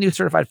 10 new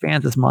certified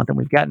fans this month, and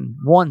we've gotten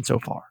 1 so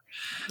far.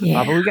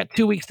 Yeah. But we've got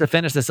 2 weeks to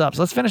finish this up.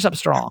 So let's finish up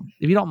strong.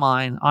 If you don't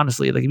mind,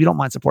 honestly, like if you don't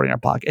mind supporting our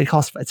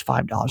podcast, it's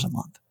 $5 a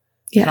month.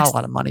 Yes. Not a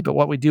lot of money, but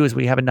what we do is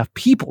we have enough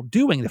people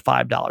doing the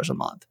 $5 a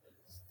month.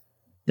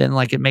 Then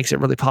like it makes it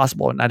really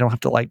possible, and I don't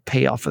have to like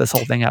pay off for this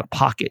whole thing out of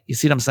pocket. You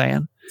see what I'm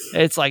saying?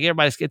 It's like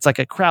it's like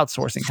a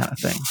crowdsourcing kind of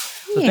thing.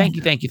 So thank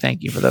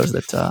you for those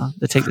that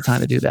take the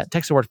time to do that.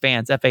 Text the word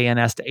fans,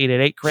 FANS, to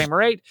 888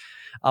 Kramer 8.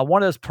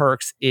 One of those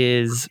perks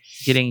is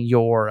getting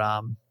your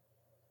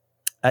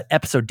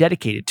episode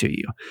dedicated to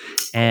you.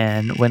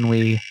 And when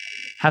we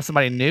have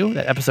somebody new,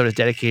 that episode is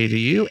dedicated to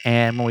you.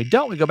 And when we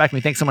don't, we go back and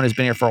we thank someone who's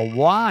been here for a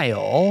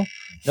while.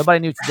 Nobody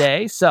new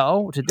today.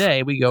 So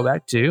today we go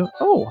back to,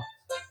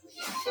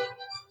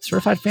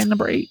 certified fan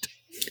number 8.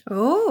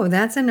 Oh,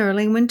 that's an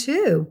early one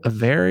too. A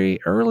very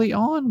early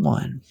on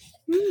one.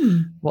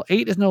 Well,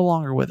 8 is no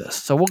longer with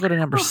us. So we'll go to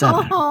number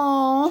 7.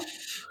 Oh.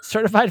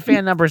 Certified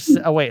fan number.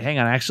 Wait, hang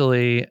on.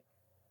 Actually,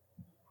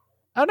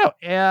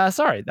 no.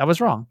 Sorry, that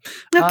was wrong.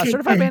 Okay,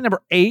 certified fan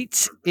number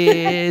 8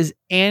 is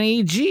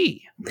Annie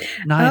G.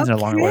 9's no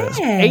longer with us.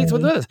 8's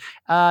with us.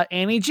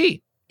 Annie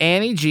G.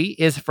 Annie G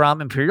is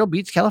from Imperial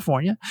Beach,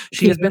 California.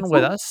 She has been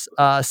with us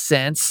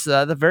since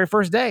the very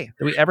first day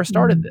that we ever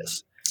started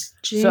this.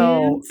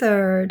 June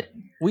 3rd.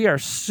 We are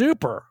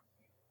super.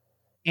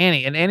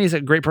 Annie, and Annie's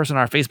a great person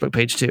on our Facebook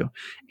page too.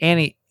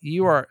 Annie,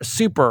 you are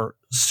super.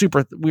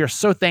 We are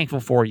so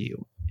thankful for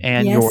you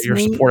and your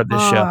support of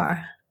this show.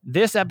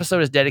 This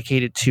episode is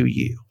dedicated to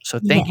you. So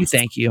thank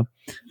you.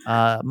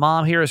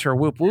 Mom, here is her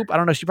whoop whoop. I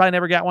don't know. She probably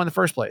never got one in the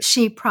first place.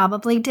 She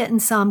probably didn't,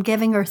 so I'm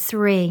giving her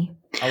 3.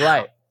 All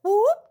right.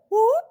 Whoop,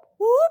 whoop,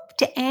 whoop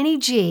to Annie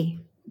G.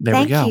 There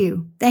we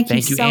go. Thank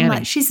you so Annie.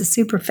 much. She's a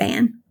super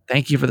fan.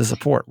 Thank you for the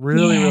support.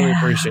 Really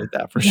appreciate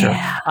that for sure.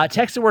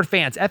 Text the word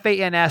fans,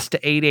 FANS, to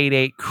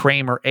 888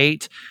 Kramer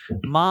 8.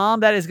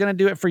 Mom, that is going to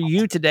do it for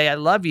you today. I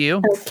love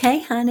you. Okay,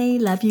 honey.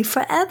 Love you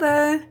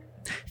forever.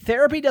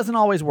 Therapy doesn't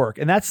always work.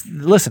 And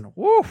listen,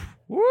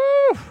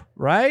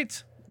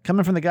 right?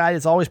 Coming from the guy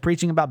that's always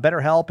preaching about better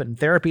help and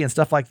therapy and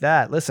stuff like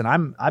that. Listen,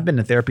 I've been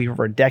in therapy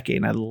for a decade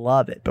and I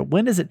love it. But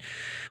when does it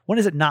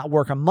not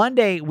work? On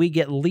Monday, we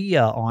get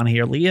Leah on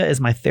here. Leah is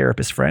my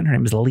therapist friend. Her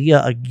name is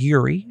Leah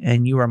Aguirre,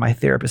 and you are my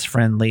therapist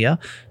friend, Leah.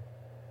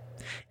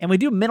 And we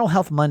do Mental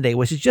Health Monday,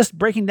 which is just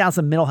breaking down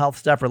some mental health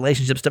stuff,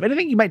 relationship stuff,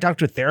 anything you might talk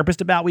to a therapist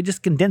about. We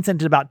just condense it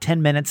into about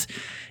 10 minutes,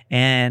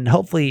 and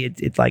hopefully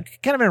it like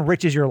kind of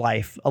enriches your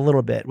life a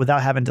little bit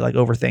without having to like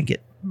overthink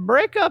it.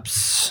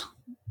 Breakups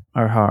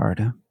are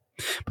hard,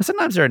 but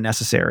sometimes they're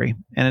necessary,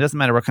 and it doesn't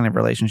matter what kind of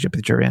relationship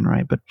that you're in,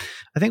 right? But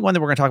I think one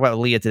that we're going to talk about with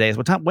Leah today is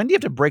when do you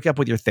have to break up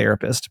with your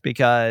therapist?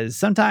 Because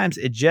sometimes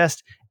it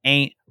just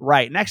ain't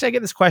right. And actually, I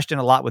get this question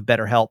a lot with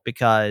BetterHelp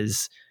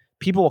because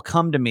people will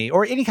come to me,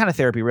 or any kind of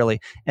therapy really,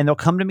 and they'll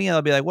come to me and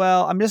they'll be like,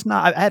 well, I'm just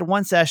not, I had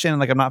one session and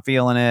like, I'm not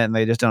feeling it, and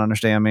they just don't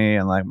understand me,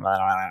 and like, blah,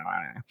 blah,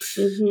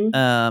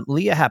 blah.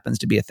 Leah happens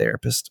to be a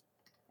therapist.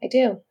 I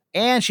do.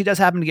 And she does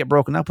happen to get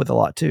broken up with a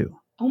lot too.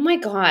 Oh my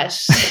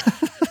gosh.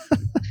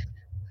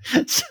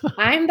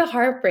 I'm the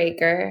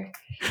heartbreaker.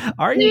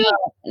 Are you?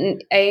 No,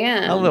 I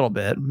am. A little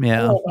bit.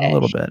 Yeah. A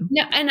little bit.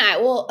 No, and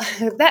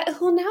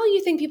now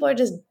you think people are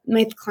just,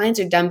 my clients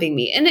are dumping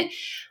me. And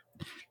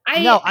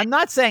no, I'm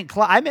not saying,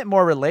 I meant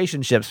more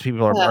relationships.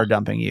 People are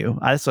dumping you.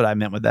 That's what I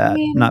meant with that.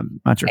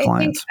 Not your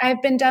clients. I think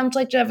I've been dumped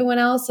like everyone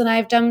else, and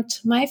I've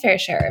dumped my fair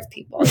share of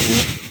people.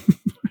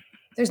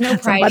 There's no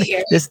pride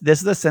here. This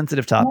is a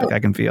sensitive topic. I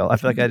can feel. I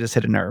feel like I just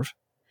hit a nerve.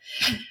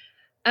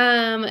 No,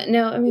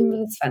 I mean,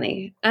 it's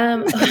funny.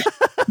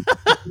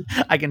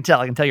 I can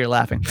tell you're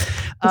laughing.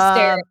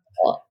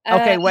 Hysterical.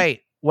 Okay,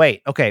 wait.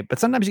 Okay. But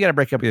sometimes you got to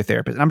break up with your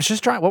therapist. And I'm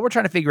just what we're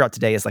trying to figure out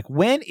today is like,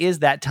 when is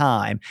that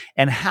time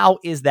and how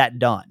is that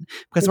done?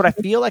 Because what I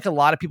feel like a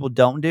lot of people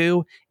don't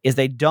do is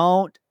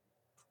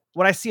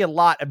what I see a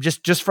lot of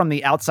just from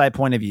the outside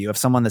point of view of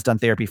someone that's done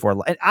therapy for,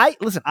 and I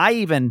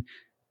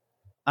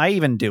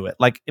even do it.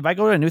 Like if I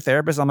go to a new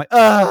therapist, I'm like,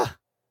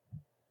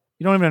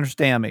 you don't even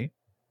understand me.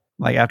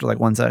 Like after like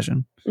one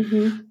session.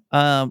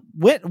 Mm-hmm.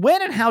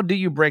 When and how do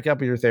you break up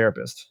with your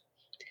therapist?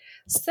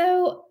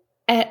 So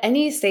at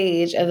any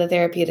stage of the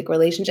therapeutic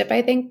relationship,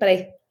 I think,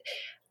 but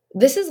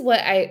this is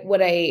what I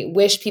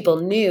wish people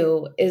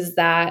knew is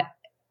that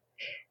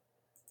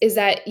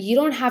you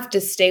don't have to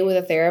stay with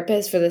a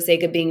therapist for the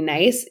sake of being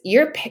nice.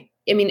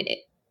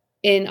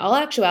 In all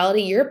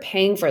actuality, you're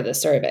paying for the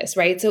service,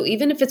 right? So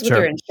even if it's with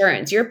your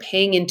insurance, you're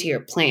paying into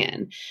your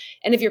plan.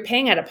 And if you're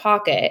paying out of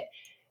pocket,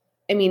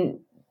 I mean,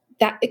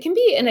 that it can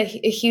be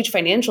a huge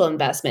financial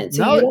investment.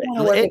 So No, you don't want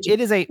to work it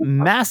is a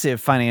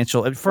massive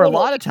financial, for a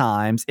lot of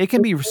times it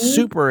can be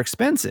super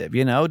expensive,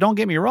 don't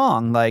get me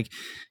wrong. Like,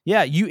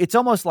 yeah, it's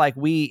almost like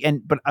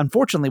but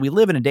unfortunately we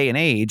live in a day and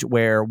age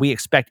where we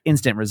expect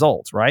instant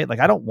results, right? Like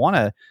I don't want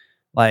to,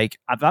 like,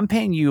 if I'm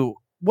paying you,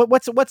 what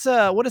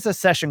does a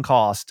session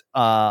cost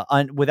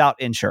without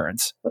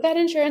insurance? Without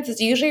insurance, it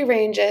usually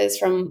ranges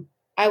from,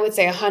 I would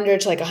say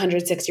 100 to like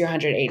 160 or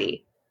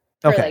 180.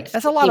 Okay.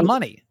 That's a lot of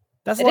money.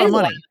 That's a lot of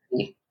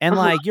money. And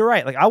like, you're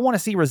right. Like I want to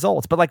see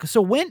results, but like,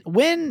 so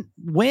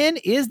when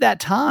is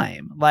that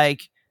time?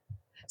 Like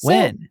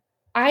when?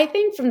 I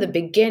think from the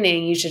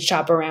beginning, you should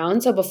shop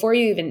around. So before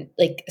you even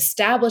like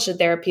establish a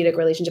therapeutic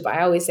relationship,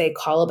 I always say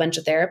call a bunch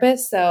of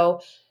therapists.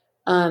 So,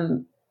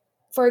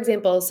 for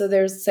example, so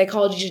there's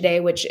Psychology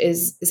Today, which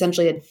is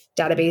essentially a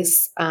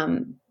database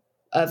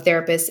of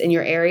therapists in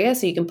your area.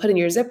 So you can put in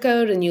your zip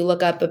code and you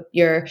look up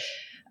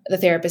the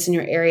therapist in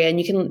your area, and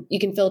you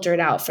can filter it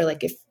out for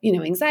like, if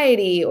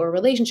anxiety or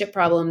relationship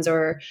problems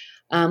or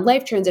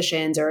life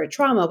transitions or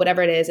trauma,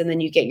 whatever it is, and then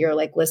you get your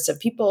like list of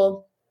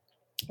people.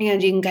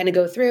 And you can kind of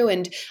go through,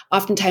 and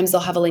oftentimes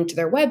they'll have a link to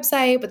their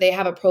website, but they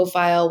have a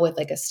profile with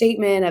like a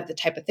statement of the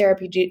type of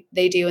therapy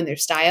they do and their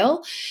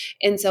style.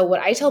 And so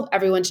what I tell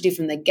everyone to do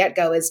from the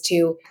get-go is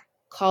to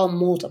call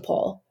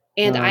multiple.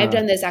 And I've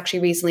done this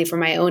actually recently for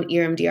my own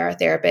EMDR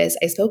therapist.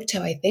 I spoke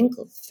to, I think,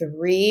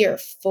 3 or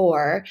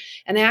 4,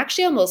 and I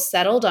actually almost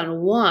settled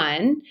on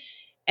one.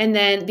 And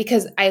then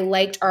because I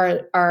liked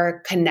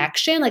our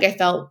connection, like I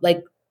felt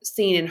like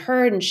seen and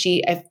heard, and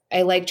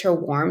I liked her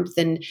warmth,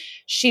 and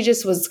she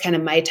just was kind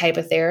of my type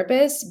of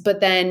therapist. But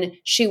then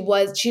she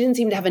didn't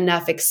seem to have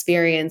enough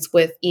experience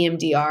with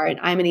EMDR, and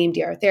I'm an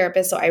EMDR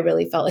therapist, so I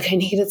really felt like I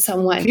needed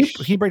someone. Can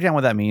you break down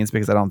what that means?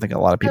 Because I don't think a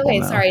lot of people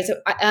know. Sorry.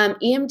 So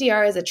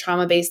EMDR is a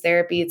trauma-based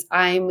therapy. It's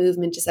eye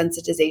movement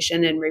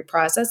desensitization and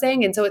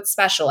reprocessing, and so it's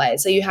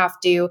specialized. So you have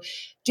to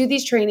do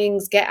these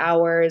trainings, get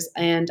hours,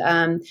 and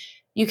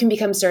you can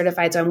become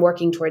certified. So I'm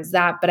working towards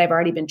that, but I've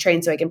already been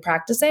trained so I can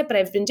practice it. But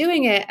I've been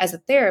doing it as a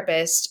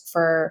therapist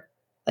for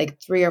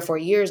like 3 or 4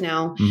 years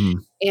now,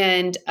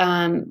 and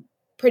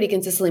pretty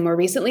consistently more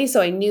recently. So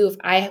I knew if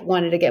I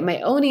wanted to get my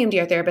own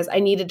EMDR therapist,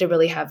 I needed to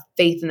really have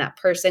faith in that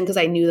person because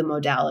I knew the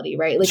modality,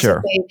 right? Like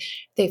sure. So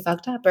they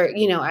fucked up, or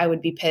I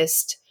would be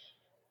pissed.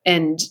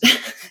 And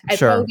I'd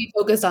probably be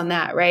focused on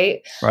that,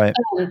 right? Right.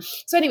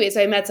 So anyway, so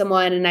I met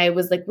someone and I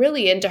was like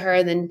really into her.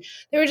 And then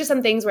there were just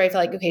some things where I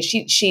felt like, okay,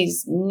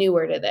 she's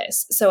newer to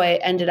this. So I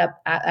ended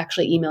up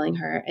actually emailing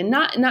her and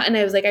and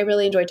I was like, I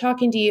really enjoyed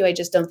talking to you. I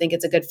just don't think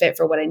it's a good fit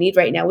for what I need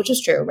right now, which is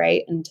true,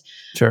 right? And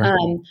sure.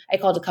 I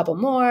called a couple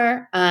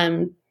more,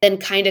 then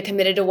kind of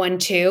committed to one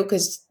too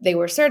because they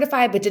were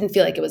certified, but didn't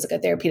feel like it was like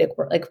a therapeutic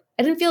work. Like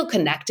I didn't feel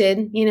connected,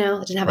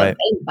 I didn't have a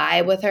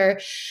vibe with her.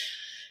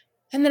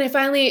 And then I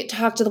finally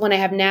talked to the one I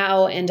have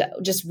now and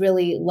just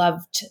really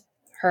loved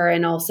her.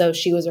 And also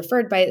she was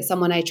referred by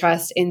someone I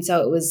trust. And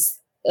so it was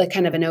like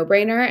kind of a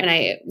no-brainer, and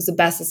it was the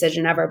best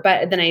decision ever.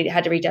 But then I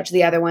had to reach out to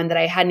the other one that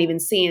I hadn't even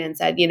seen and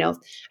said, I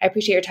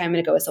appreciate your time. I'm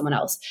going to go with someone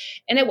else.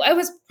 And I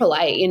was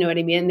polite, you know what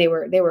I mean? They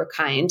were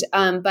kind.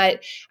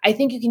 But I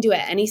think you can do it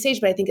at any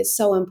stage, but I think it's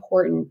so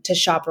important to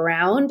shop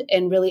around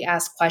and really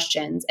ask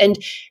questions and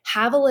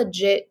have a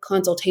legit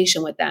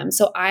consultation with them.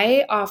 So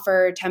I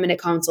offer 10-minute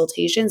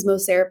consultations.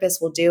 Most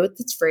therapists will do it.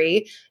 It's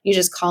free. You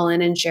just call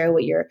in and share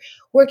what you're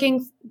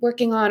working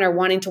on or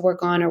wanting to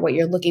work on or what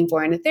you're looking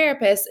for in a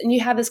therapist. And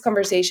you have this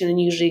conversation and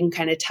usually you can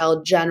kind of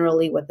tell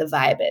generally what the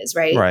vibe is,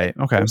 right? Right.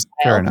 Okay.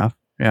 Fair enough.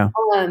 Yeah.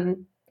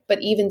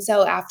 But even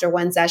so, after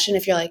one session,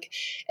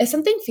 if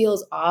something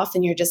feels off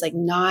and you're just like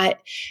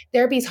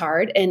therapy's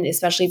hard. And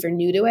especially if you're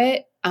new to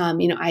it,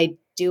 I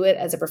do it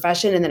as a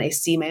profession, and then I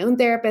see my own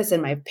therapist,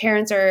 and my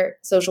parents are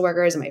social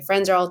workers and my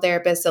friends are all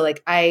therapists. So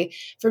like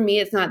for me,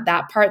 it's not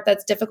that part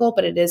that's difficult,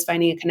 but it is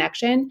finding a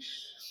connection.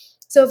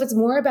 So if it's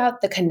more about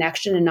the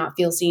connection and not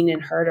feel seen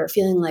and heard, or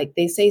feeling like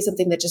they say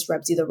something that just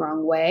rubs you the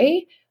wrong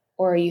way,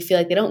 or you feel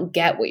like they don't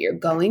get what you're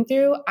going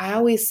through, I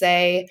always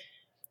say,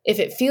 if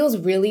it feels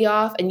really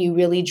off and you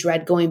really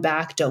dread going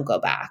back, don't go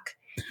back.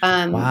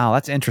 Wow,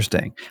 that's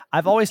interesting.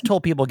 I've always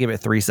told people give it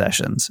 3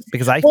 sessions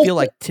because I feel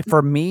like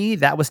for me,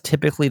 that was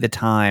typically the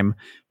time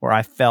where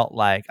I felt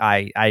like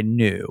I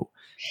knew.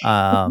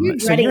 So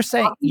you're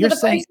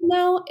saying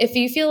though, if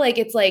you feel like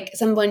it's like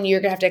someone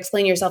you're gonna have to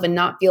explain yourself and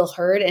not feel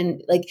heard,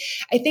 and like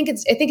I think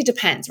it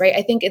depends, right?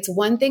 I think it's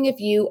one thing if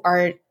you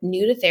are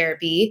new to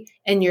therapy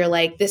and you're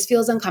like, this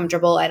feels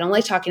uncomfortable, I don't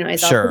like talking to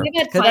myself. Sure,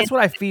 because that's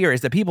what I fear is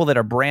the people that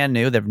are brand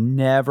new, they've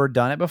never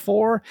done it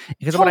before.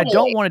 Because what I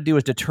don't want to do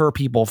is deter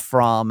people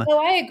from. Oh,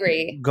 I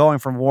agree. Going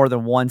for more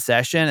than one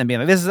session and being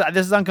like, this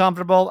is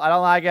uncomfortable. I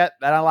don't like it.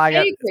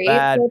 It's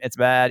bad. It's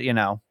bad.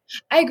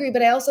 I agree,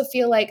 but I also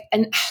feel like,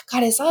 and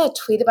God, I saw a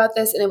tweet about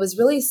this and it was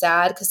really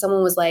sad because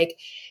someone was like,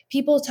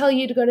 people tell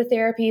you to go to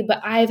therapy,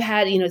 but I've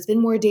had, it's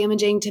been more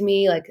damaging to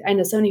me. Like I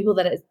know so many people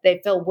that they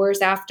feel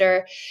worse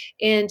after,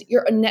 and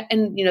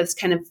this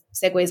kind of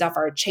segues off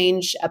our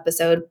change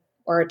episode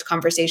or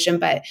conversation,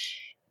 but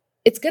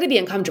it's going to be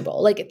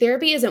uncomfortable. Like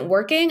therapy isn't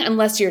working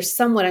unless you're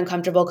somewhat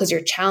uncomfortable because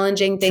you're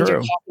challenging things, True.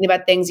 you're talking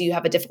about things you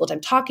have a difficult time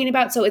talking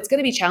about. So it's going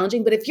to be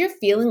challenging. But if you're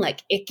feeling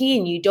like icky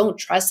and you don't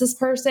trust this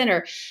person,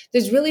 or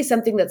there's really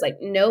something that's like,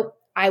 nope,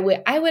 I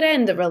would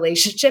end the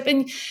relationship.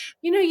 And,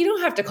 you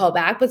don't have to call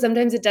back, but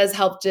sometimes it does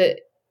help to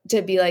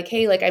be like,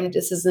 hey, like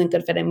this isn't a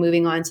good fit. I'm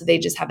moving on. So they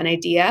just have an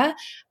idea.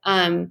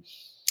 But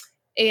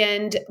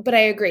I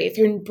agree. If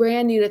you're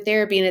brand new to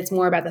therapy and it's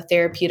more about the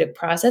therapeutic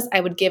process, I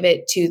would give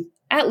it to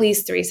at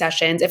least 3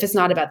 sessions if it's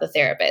not about the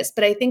therapist.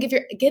 But I think if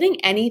you're getting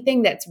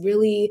anything that's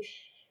really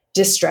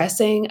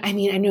distressing, I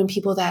mean, I know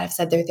people that have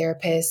said their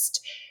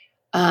therapist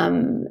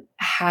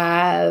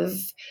have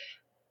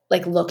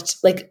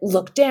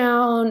looked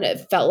down,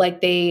 felt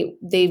like they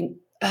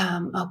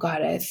oh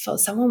God, I felt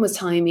someone was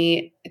telling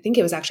me, I think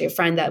it was actually a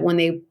friend, that when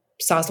they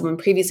saw someone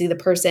previously, the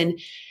person,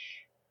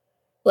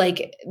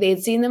 like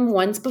they'd seen them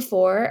once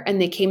before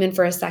and they came in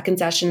for a second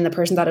session and the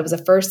person thought it was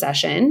a first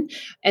session.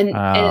 And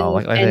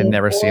they'd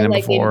never seen him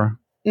before.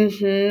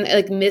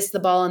 Like missed the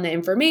ball on the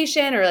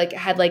information, or like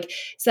had like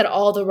said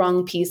all the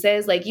wrong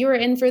pieces. Like you were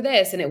in for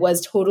this, and it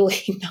was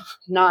totally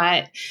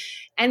not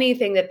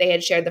anything that they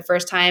had shared the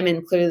first time.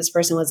 And clearly this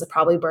person was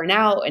probably burnt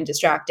out and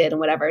distracted and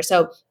whatever.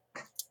 So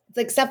it's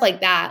like stuff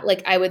like that.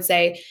 Like I would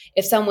say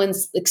if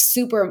someone's like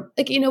super,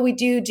 like, we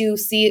do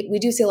see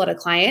a lot of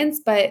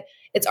clients, but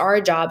it's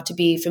our job to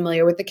be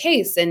familiar with the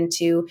case and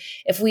to,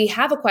 if we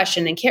have a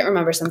question and can't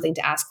remember something,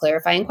 to ask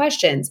clarifying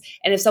questions.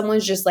 And if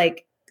someone's just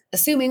like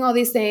assuming all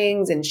these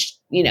things and,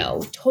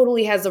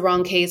 totally has the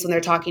wrong case when they're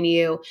talking to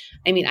you,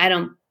 I mean, I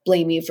don't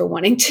blame you for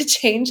wanting to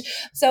change.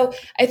 So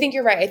I think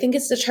you're right. I think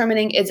it's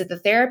determining, is it the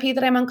therapy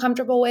that I'm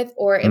uncomfortable with,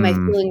 or am I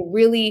feeling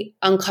really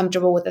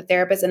uncomfortable with the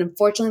therapist? And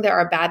unfortunately, there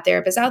are bad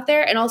therapists out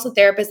there, and also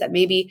therapists that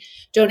maybe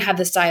don't have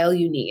the style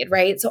you need,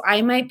 right? So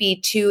I might be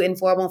too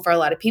informal for a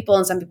lot of people,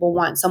 and some people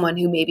want someone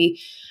who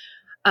maybe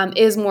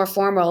is more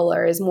formal,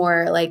 or is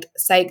more like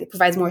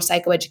provides more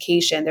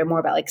psychoeducation. They're more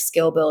about like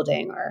skill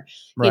building, or,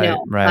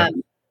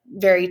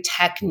 very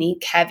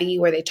technique heavy,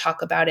 where they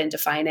talk about it and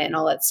define it and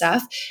all that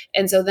stuff.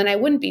 And so then I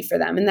wouldn't be for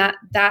them. And that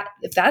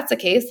if that's the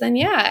case, then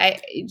yeah,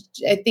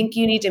 I think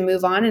you need to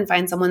move on and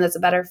find someone that's a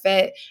better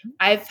fit.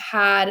 I've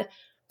had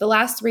the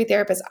last 3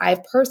 therapists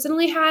I've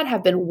personally had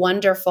have been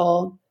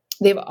wonderful.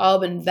 They've all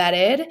been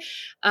vetted.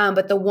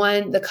 But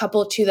the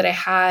couple 2 that I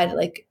had,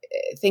 like,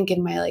 I think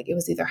in my, like, it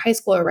was either high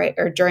school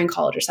or during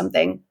college or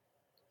something,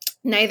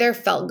 neither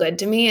felt good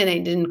to me, and I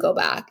didn't go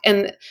back.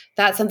 And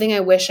that's something I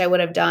wish I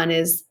would have done,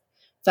 is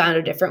found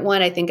a different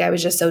one. I think I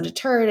was just so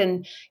deterred.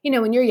 And,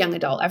 when you're a young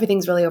adult,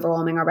 everything's really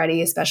overwhelming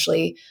already,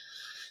 especially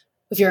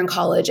if you're in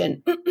college,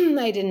 and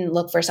I didn't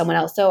look for someone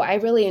else. So I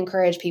really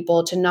encourage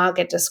people to not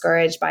get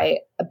discouraged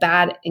by a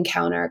bad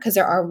encounter, because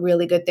there are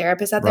really good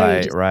therapists out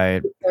there.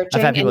 Right.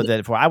 I've had people that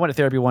before. I went to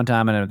therapy one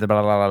time and blah,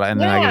 blah, blah,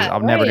 and then I'll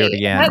never do it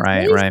again.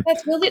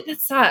 That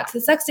sucks.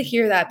 It sucks to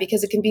hear that,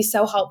 because it can be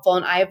so helpful,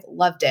 and I've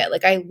loved it.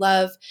 Like I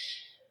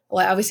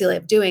obviously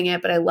love doing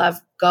it, but I love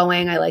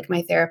going. I like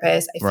my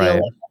therapist. I feel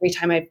like every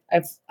time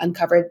I've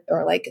uncovered,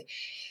 or like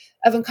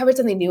I've uncovered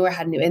something new or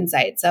had a new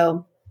insight.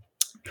 So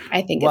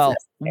I think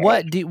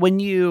when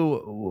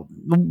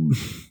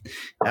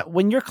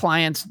your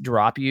clients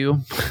drop you,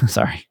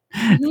 sorry,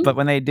 but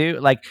when they do,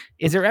 like,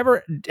 is there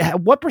ever,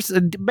 what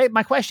percent,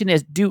 my question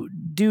is, do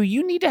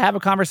you need to have a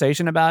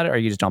conversation about it, or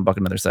you just don't book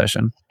another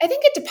session? I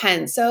think it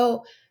depends.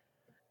 So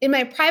in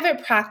my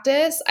private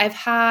practice, I've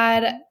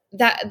had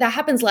that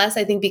happens less,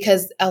 I think,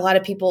 because a lot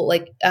of people,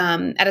 like,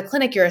 at a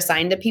clinic, you're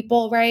assigned to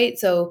people, right?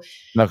 So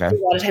a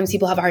lot of times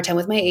people have a hard time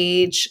with my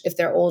age if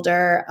they're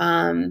older.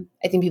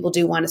 I think people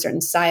do want a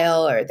certain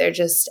style, or they're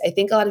just, I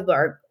think a lot of people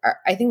are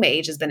I think my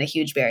age has been a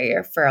huge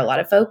barrier for a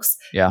lot of folks.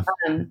 Yeah.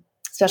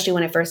 Especially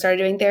when I first started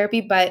doing therapy,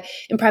 but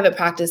in private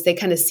practice, they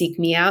kind of seek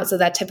me out. So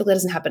that typically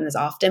doesn't happen as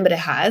often, but it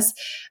has.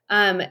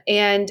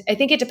 And I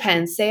think it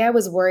depends. Say I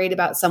was worried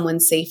about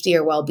someone's safety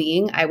or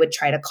well-being, I would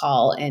try to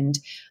call and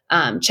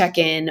check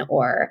in,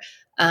 or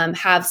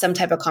have some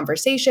type of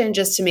conversation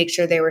just to make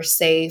sure they were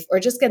safe, or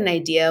just get an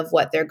idea of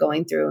what they're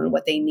going through and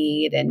what they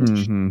need.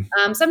 And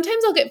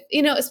sometimes I'll get,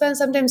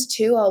 sometimes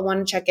too, I'll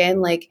want to check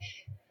in, like,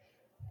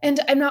 and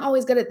I'm not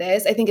always good at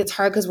this. I think it's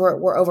hard because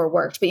we're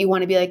overworked, but you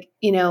want to be like,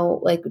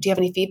 like, do you have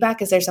any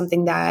feedback? Is there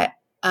something that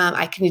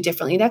I can do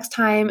differently next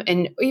time?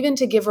 And even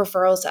to give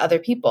referrals to other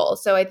people.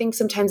 So I think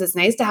sometimes it's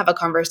nice to have a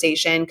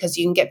conversation, because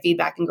you can get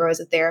feedback and grow as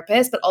a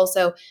therapist, but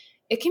also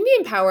it can be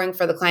empowering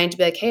for the client to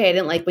be like, hey, I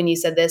didn't like when you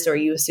said this, or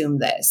you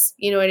assumed this.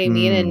 You know what I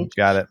mean? And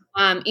got it.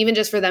 Even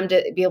just for them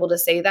to be able to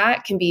say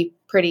that can be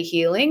pretty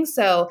healing.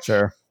 So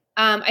sure.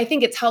 I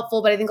think it's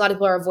helpful, but I think a lot of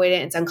people are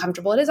avoidant. It's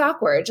uncomfortable. It is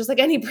awkward. Just like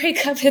any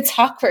breakup, it's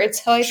awkward.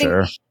 So I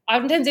think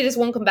oftentimes they just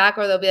won't come back,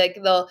 or they'll be like,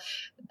 they'll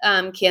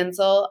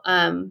cancel.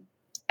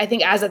 I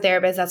think as a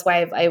therapist, that's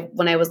why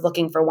when I was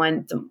looking for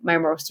my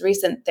most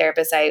recent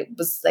therapist, I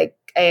was like,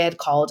 I had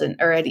called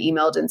or had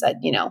emailed and said,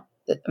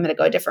 that I'm going to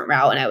go a different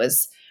route. And I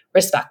was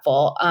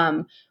respectful.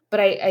 but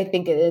I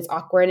think it is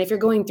awkward. And if you're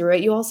going through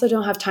it, you also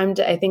don't have time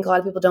to, I think a lot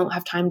of people don't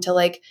have time to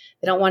like,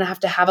 they don't want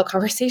to have a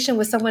conversation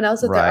with someone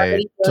else that they're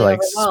already to feeling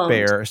like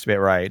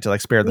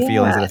spare the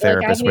feelings of the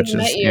therapist, like, I haven't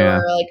met you,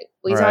 or like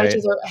we talked to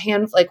each other a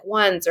hand like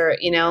once, or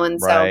and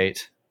so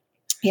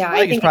yeah, I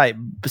think it's probably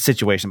a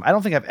situation. I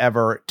don't think I've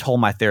ever told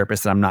my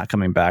therapist that I'm not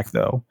coming back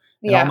though.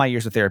 In all my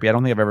years of therapy, I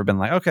don't think I've ever been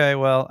like, okay,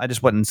 well, I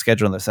just wasn't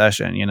scheduling the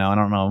session. I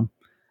don't know.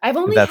 I've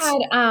only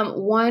had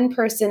one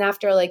person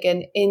after like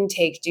an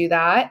intake do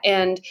that,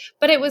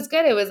 but it was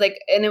good. It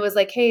was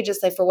like, hey,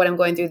 just like for what I'm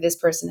going through, this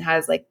person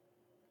has like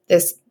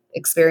this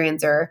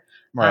experience or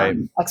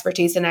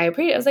expertise, and I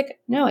appreciate it. I was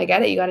like, no, I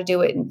get it. You got to do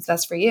it, and it's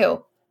best for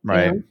you.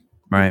 Right.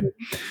 Right.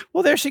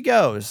 Well, there she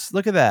goes.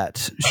 Look at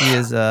that. She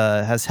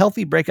has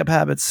healthy breakup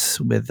habits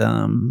with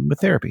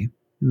therapy,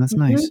 and that's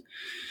nice.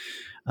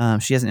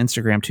 She has an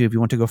Instagram too, if you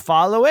want to go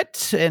follow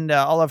it, and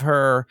all of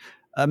her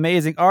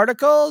amazing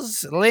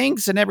articles,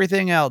 links, and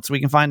everything else. We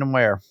can find them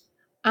where?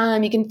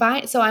 You can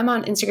find, so I'm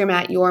on Instagram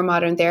at Your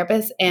Modern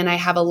Therapist, and I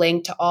have a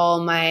link to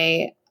all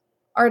my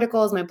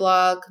articles, my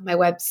blog, my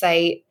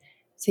website,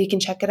 so you can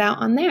check it out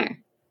on there.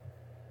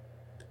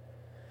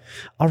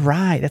 All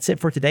right, that's it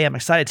for today. I'm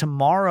excited.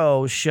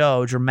 Tomorrow's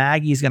show,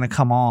 Maggie's going to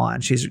come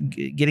on. She's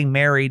getting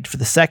married for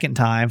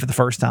the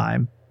first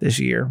time this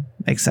year.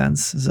 Makes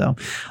sense. So,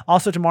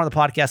 also tomorrow on the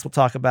podcast, we'll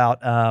talk about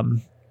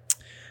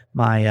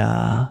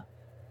my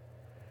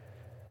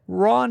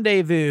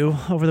rendezvous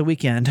over the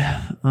weekend.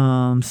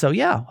 So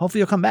yeah, hopefully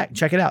you'll come back,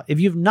 check it out. If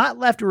you've not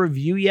left a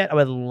review yet, I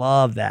would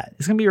love that.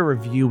 It's going to be a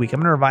review week. I'm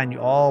going to remind you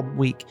all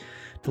week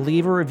to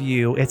leave a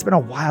review. It's been a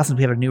while since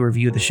we had a new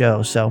review of the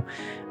show. So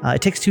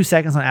it takes 2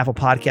 seconds on Apple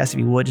Podcasts. If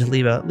you would, just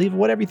leave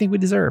whatever you think we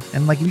deserve.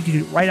 And like, if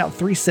you could write out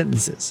 3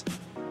 sentences,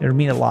 it would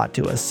mean a lot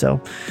to us.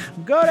 So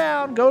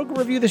go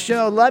review the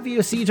show. Love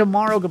you. See you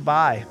tomorrow.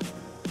 Goodbye.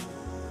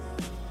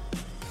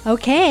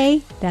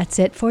 Okay, that's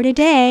it for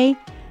today.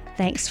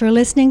 Thanks for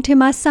listening to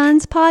my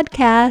son's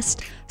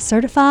podcast,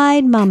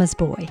 Certified Mama's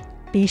Boy.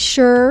 Be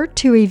sure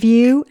to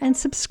review and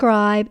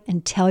subscribe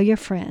and tell your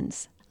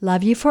friends.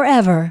 Love you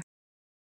forever.